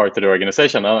part of the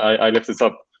organization. I lift this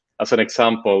up as an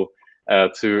example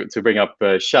to bring up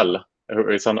Shell, who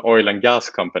is an oil and gas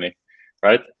company,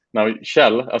 right? Now,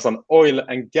 Shell, as an oil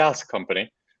and gas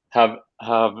company, have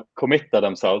committed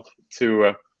themselves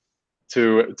to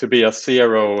be a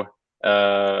zero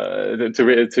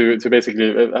to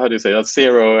basically, how do you say, a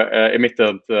zero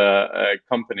emitted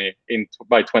company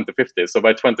by 2050. So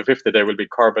by 2050 they will be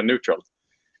carbon neutral.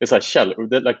 It's like Shell,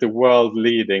 like the world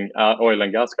leading oil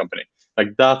and gas company.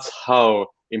 Like that's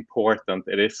how important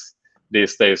it is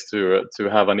these days to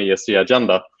have an ESG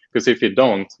agenda. Because if you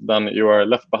don't, then you are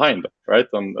left behind, right?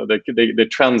 And the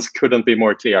trends couldn't be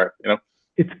more clear,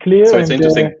 It's clear, so it's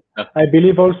interesting. I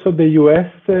believe also the US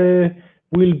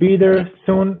will be there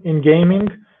soon in gaming.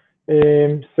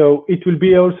 So it will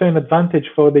be also an advantage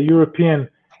for the European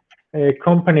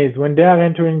companies. When they are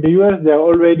entering the US, they're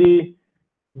already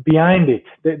behind it.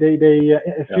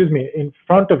 In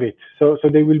front of it. So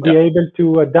they will be able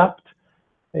to adapt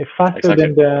faster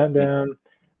than the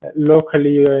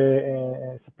locally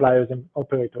suppliers and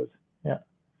operators. Yeah.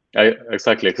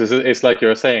 Exactly, because it's like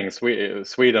you're saying,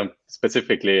 Sweden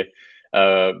specifically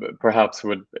perhaps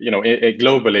would,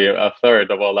 globally 1/3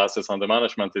 of all assets under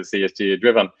management is ESG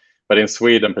driven, but in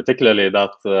Sweden particularly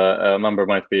that number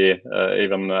might be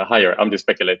even higher. I'm just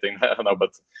speculating now,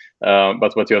 but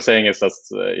what you're saying is that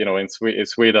in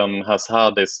Sweden has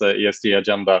had this ESG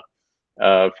agenda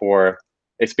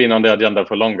it's been on the agenda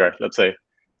for longer, let's say,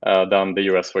 than the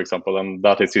US, for example, and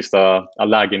that is just a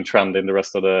lagging trend in the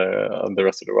rest of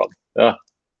the world. Yeah,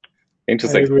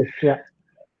 interesting. I agree.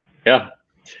 Yeah.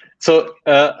 So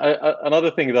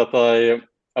another thing that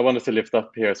I wanted to lift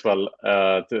up here as well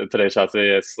today,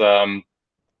 Tsachi,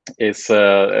 is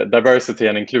diversity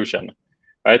and inclusion,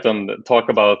 right? And talk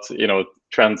about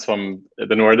trends from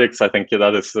the Nordics. I think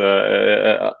that is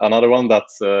another one that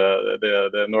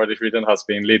the Nordic region has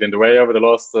been leading the way over the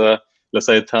last let's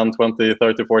say 10, 20,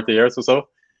 30, 40 years or so.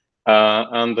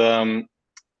 And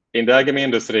in the iGaming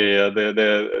industry,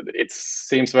 it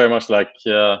seems very much like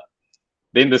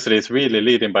the industry is really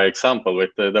leading by example with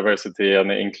the diversity and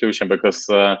inclusion, because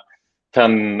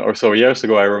 10 or so years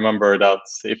ago, I remember that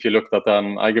if you looked at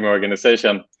an iGaming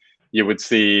organization, you would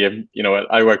see,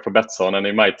 I work for Betsson, and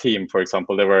in my team, for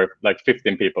example, there were like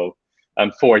 15 people,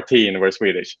 and 14 were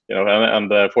Swedish,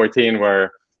 and 14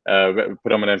 were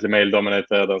predominantly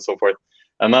male-dominated and so forth.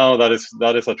 And now that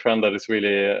is a trend that is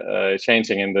really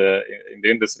changing in the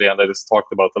industry, and that is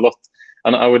talked about a lot.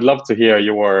 And I would love to hear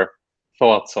your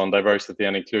thoughts on diversity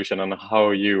and inclusion and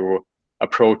how you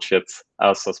approach it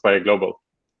as Aspire Global.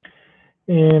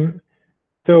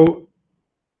 So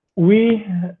we,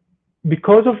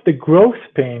 because of the growth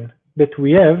pain that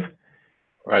we have,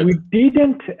 right, we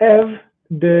didn't have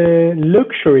the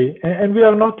luxury, and we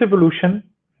are not Evolution,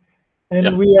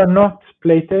 and we are not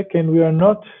Playtech, and we are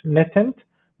not NetEnt,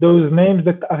 those names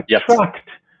that attract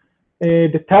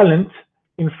the talent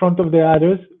in front of the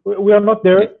others. We are not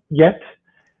there yet.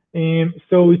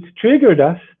 So it triggered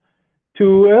us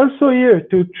to also here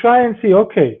to try and see,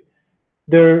 okay,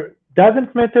 there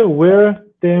doesn't matter where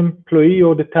the employee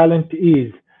or the talent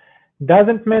is,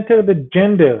 doesn't matter the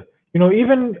gender.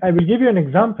 Even I will give you an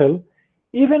example,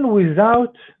 even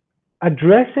without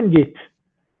addressing it,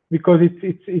 because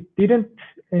it didn't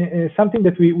something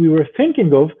that we were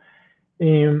thinking of.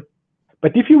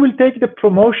 But if you will take the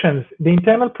promotions, the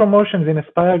internal promotions in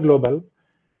Aspire Global,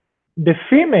 the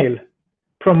female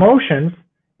promotions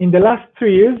in the last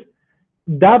 3 years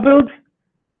doubled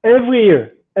every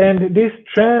year. And this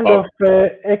trend of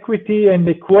equity and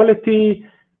equality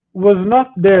was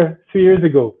not there 3 years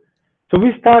ago. So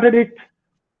we started it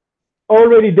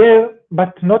already there,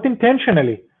 but not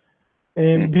intentionally.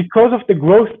 Because of the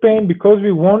growth pain, because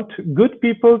we want good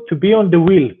people to be on the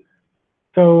wheel.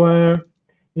 So,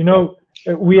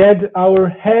 we had our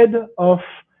head of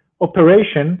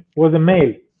operation was a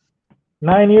male,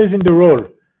 9 years in the role.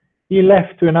 He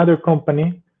left to another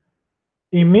company.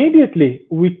 Immediately,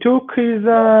 we took his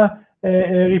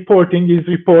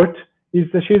report.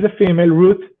 She's a female,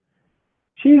 Ruth.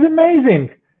 She's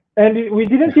amazing. And we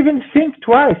didn't even think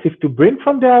twice if to bring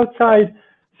from the outside.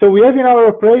 So we have in our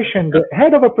operation, the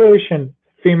head of operation,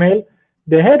 female,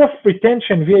 the head of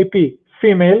retention, VIP,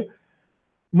 female,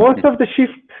 most of the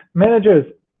shift managers,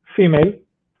 female.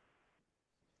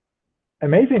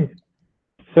 Amazing.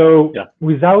 So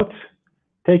without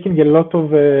taking a lot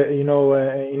of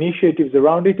initiatives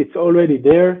around it, it's already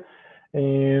there.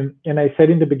 And I said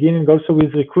in the beginning also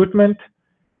with recruitment,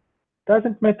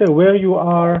 doesn't matter where you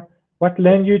are, what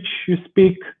language you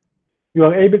speak, you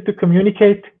are able to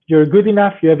communicate, you're good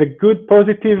enough, you have a good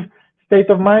positive state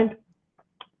of mind.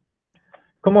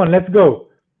 Come on, let's go.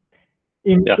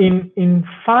 In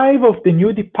 5 of the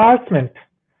new departments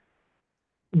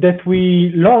that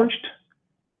we launched,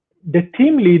 the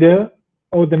team leader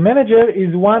or the manager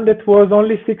is one that was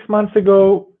only 6 months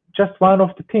ago just one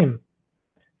of the team.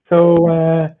 So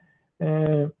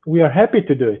we are happy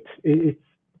to do it. It's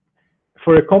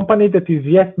for a company that is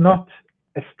yet not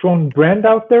a strong brand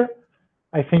out there.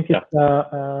 I think it's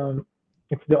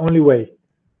the only way.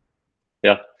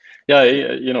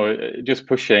 Just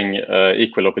pushing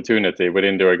equal opportunity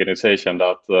within the organization,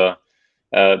 that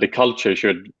the culture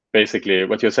should basically,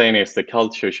 what you're saying is the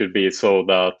culture should be so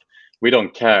that we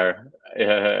don't care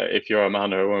if you're a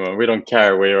man or a woman, we don't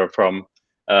care where you're from.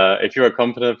 If you're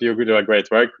competent, you do a great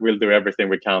work, we'll do everything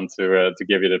we can to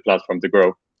give you the platform to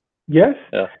grow. Yes.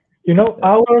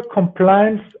 Our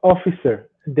compliance officer,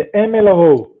 the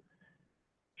MLRO,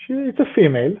 it's a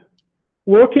female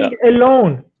working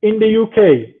alone in the UK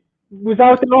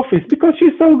without an office because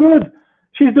she's so good.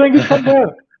 She's doing it from there.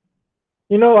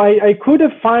 I could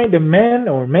have found a man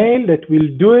or male that will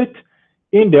do it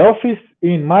in the office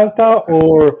in Malta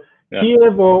or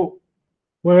Kiev or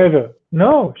wherever.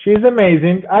 No, she's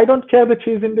amazing. I don't care that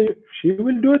she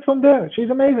will do it from there. She's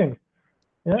amazing.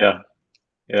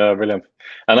 Yeah, brilliant.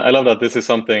 And I love that this is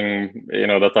something,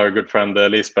 that our good friend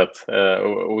Lisbeth,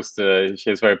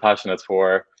 she's very passionate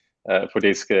for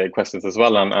these questions as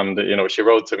well. And she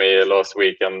wrote to me last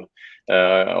week and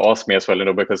asked me as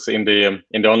well, because in the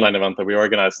online event that we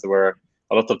organized, there were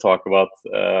a lot of talk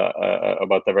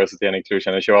about diversity and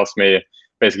inclusion. And she asked me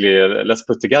basically, let's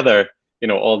put together,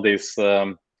 all these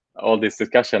all this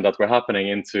discussion that we're happening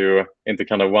into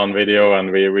kind of one video,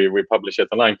 and we publish it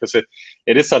online, because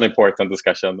it is an important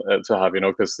discussion to have,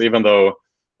 because even though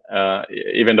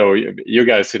you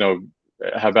guys,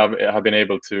 have been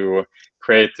able to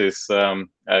create this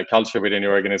culture within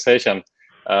your organization,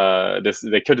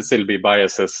 there could still be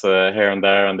biases here and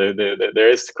there, and there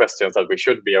is questions that we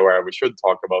should be aware of, we should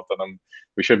talk about them, and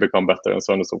we should become better, and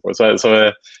so on and so forth.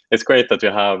 So it's great that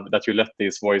you let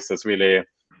these voices really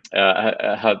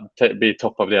be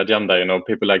top of the agenda,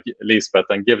 people like Lisbeth,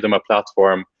 and give them a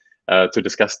platform to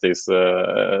discuss these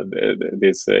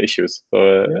issues.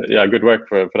 So yeah, good work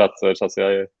for that,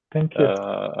 Tsachi. Thank you.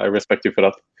 I respect you for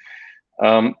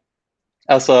that.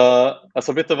 As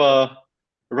a bit of a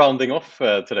rounding off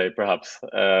today, perhaps,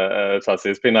 Tsachi,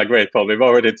 it's been a great call. We've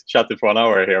already chatted for an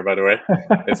hour here, by the way.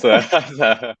 It's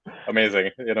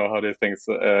amazing, how these things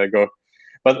go.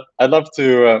 But I'd love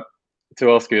to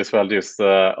ask you as well, just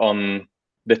on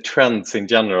the trends in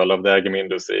general of the iGaming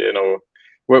industry.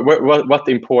 What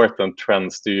important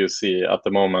trends do you see at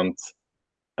the moment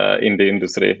in the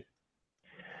industry?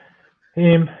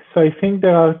 So I think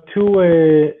there are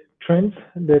two trends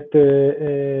that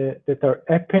are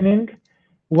happening.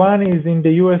 One is in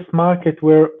the US market,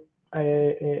 where,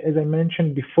 as I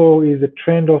mentioned before, is a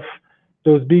trend of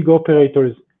those big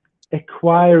operators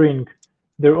acquiring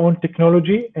their own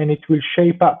technology, and it will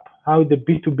shape up how the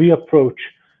B2B approach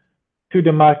to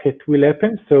the market will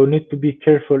happen. So need to be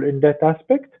careful in that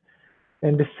aspect.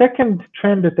 And the second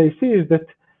trend that I see is that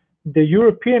the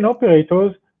European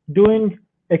operators doing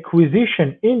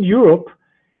acquisition in Europe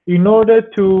in order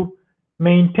to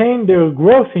maintain their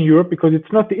growth in Europe, because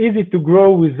it's not easy to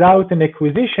grow without an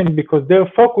acquisition, because their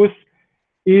focus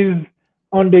is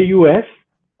on the US,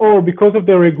 or because of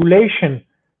the regulation,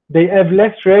 they have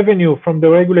less revenue from the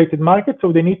regulated market,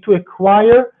 so they need to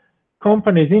acquire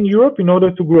companies in Europe in order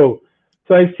to grow.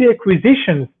 So I see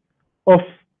acquisitions of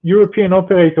European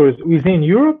operators within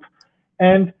Europe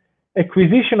and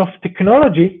acquisition of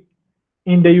technology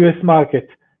in the US market.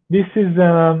 This is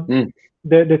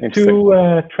the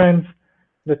two trends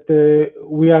that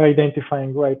we are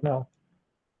identifying right now.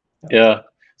 Yeah.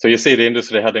 So you see the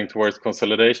industry heading towards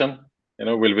consolidation.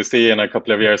 Will we see in a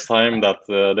couple of years' time that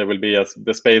there will be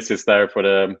the space is there for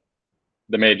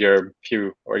the major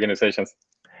few organizations?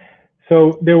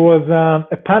 So there was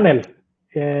a panel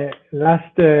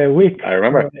last week. I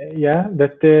remember.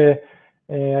 That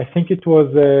I think it was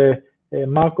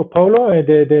Marco Polo,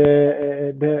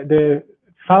 the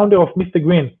founder of Mr.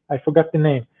 Green. I forgot the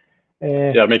name.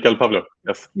 Michael Pavlo.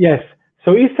 Yes. Yes.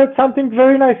 So he said something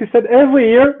very nice. He said, every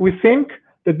year we think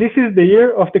that this is the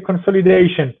year of the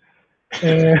consolidation.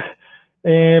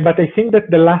 But I think that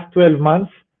the last 12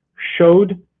 months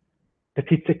showed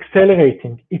that it's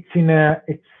accelerating. It's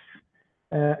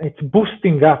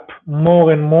boosting up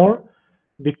more and more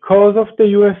because of the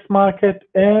US market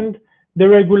and the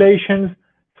regulations.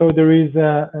 So there is,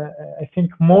 I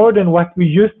think, more than what we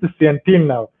used to see until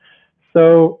now.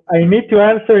 So I need to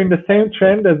answer in the same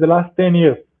trend as the last 10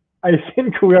 years. I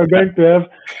think we are going to have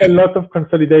a lot of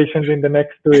consolidations in the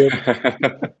next 2 years.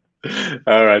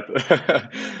 All right.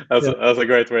 That's a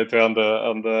great way to end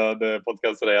the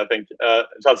podcast today, I think.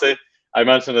 Tsachi, I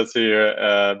mentioned it to you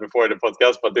before the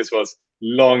podcast, but this was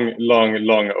long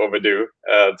overdue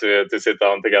to sit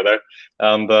down together.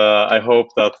 And I hope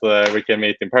that we can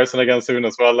meet in person again soon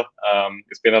as well.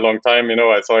 It's been a long time,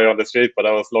 I saw you on the street, but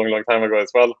that was a long time ago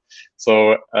as well.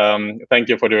 So thank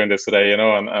you for doing this today,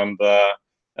 and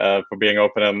for being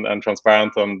open and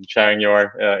transparent and sharing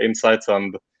your insights,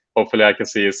 and hopefully I can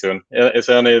see you soon. Is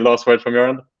there any last word from your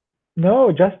end?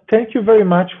 No, just thank you very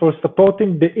much for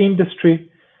supporting the industry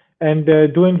and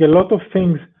doing a lot of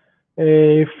things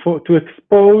to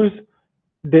expose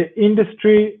the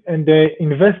industry and the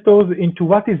investors into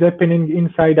what is happening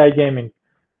inside iGaming.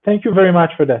 Thank you very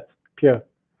much for that, Pierre.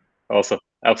 Awesome.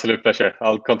 Absolute pleasure.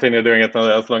 I'll continue doing it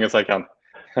as long as I can.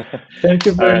 Thank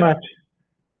you very much.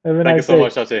 Have a nice day. Thank you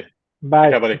so much, Tsachi. Bye.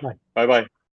 Okay, buddy. Bye-bye.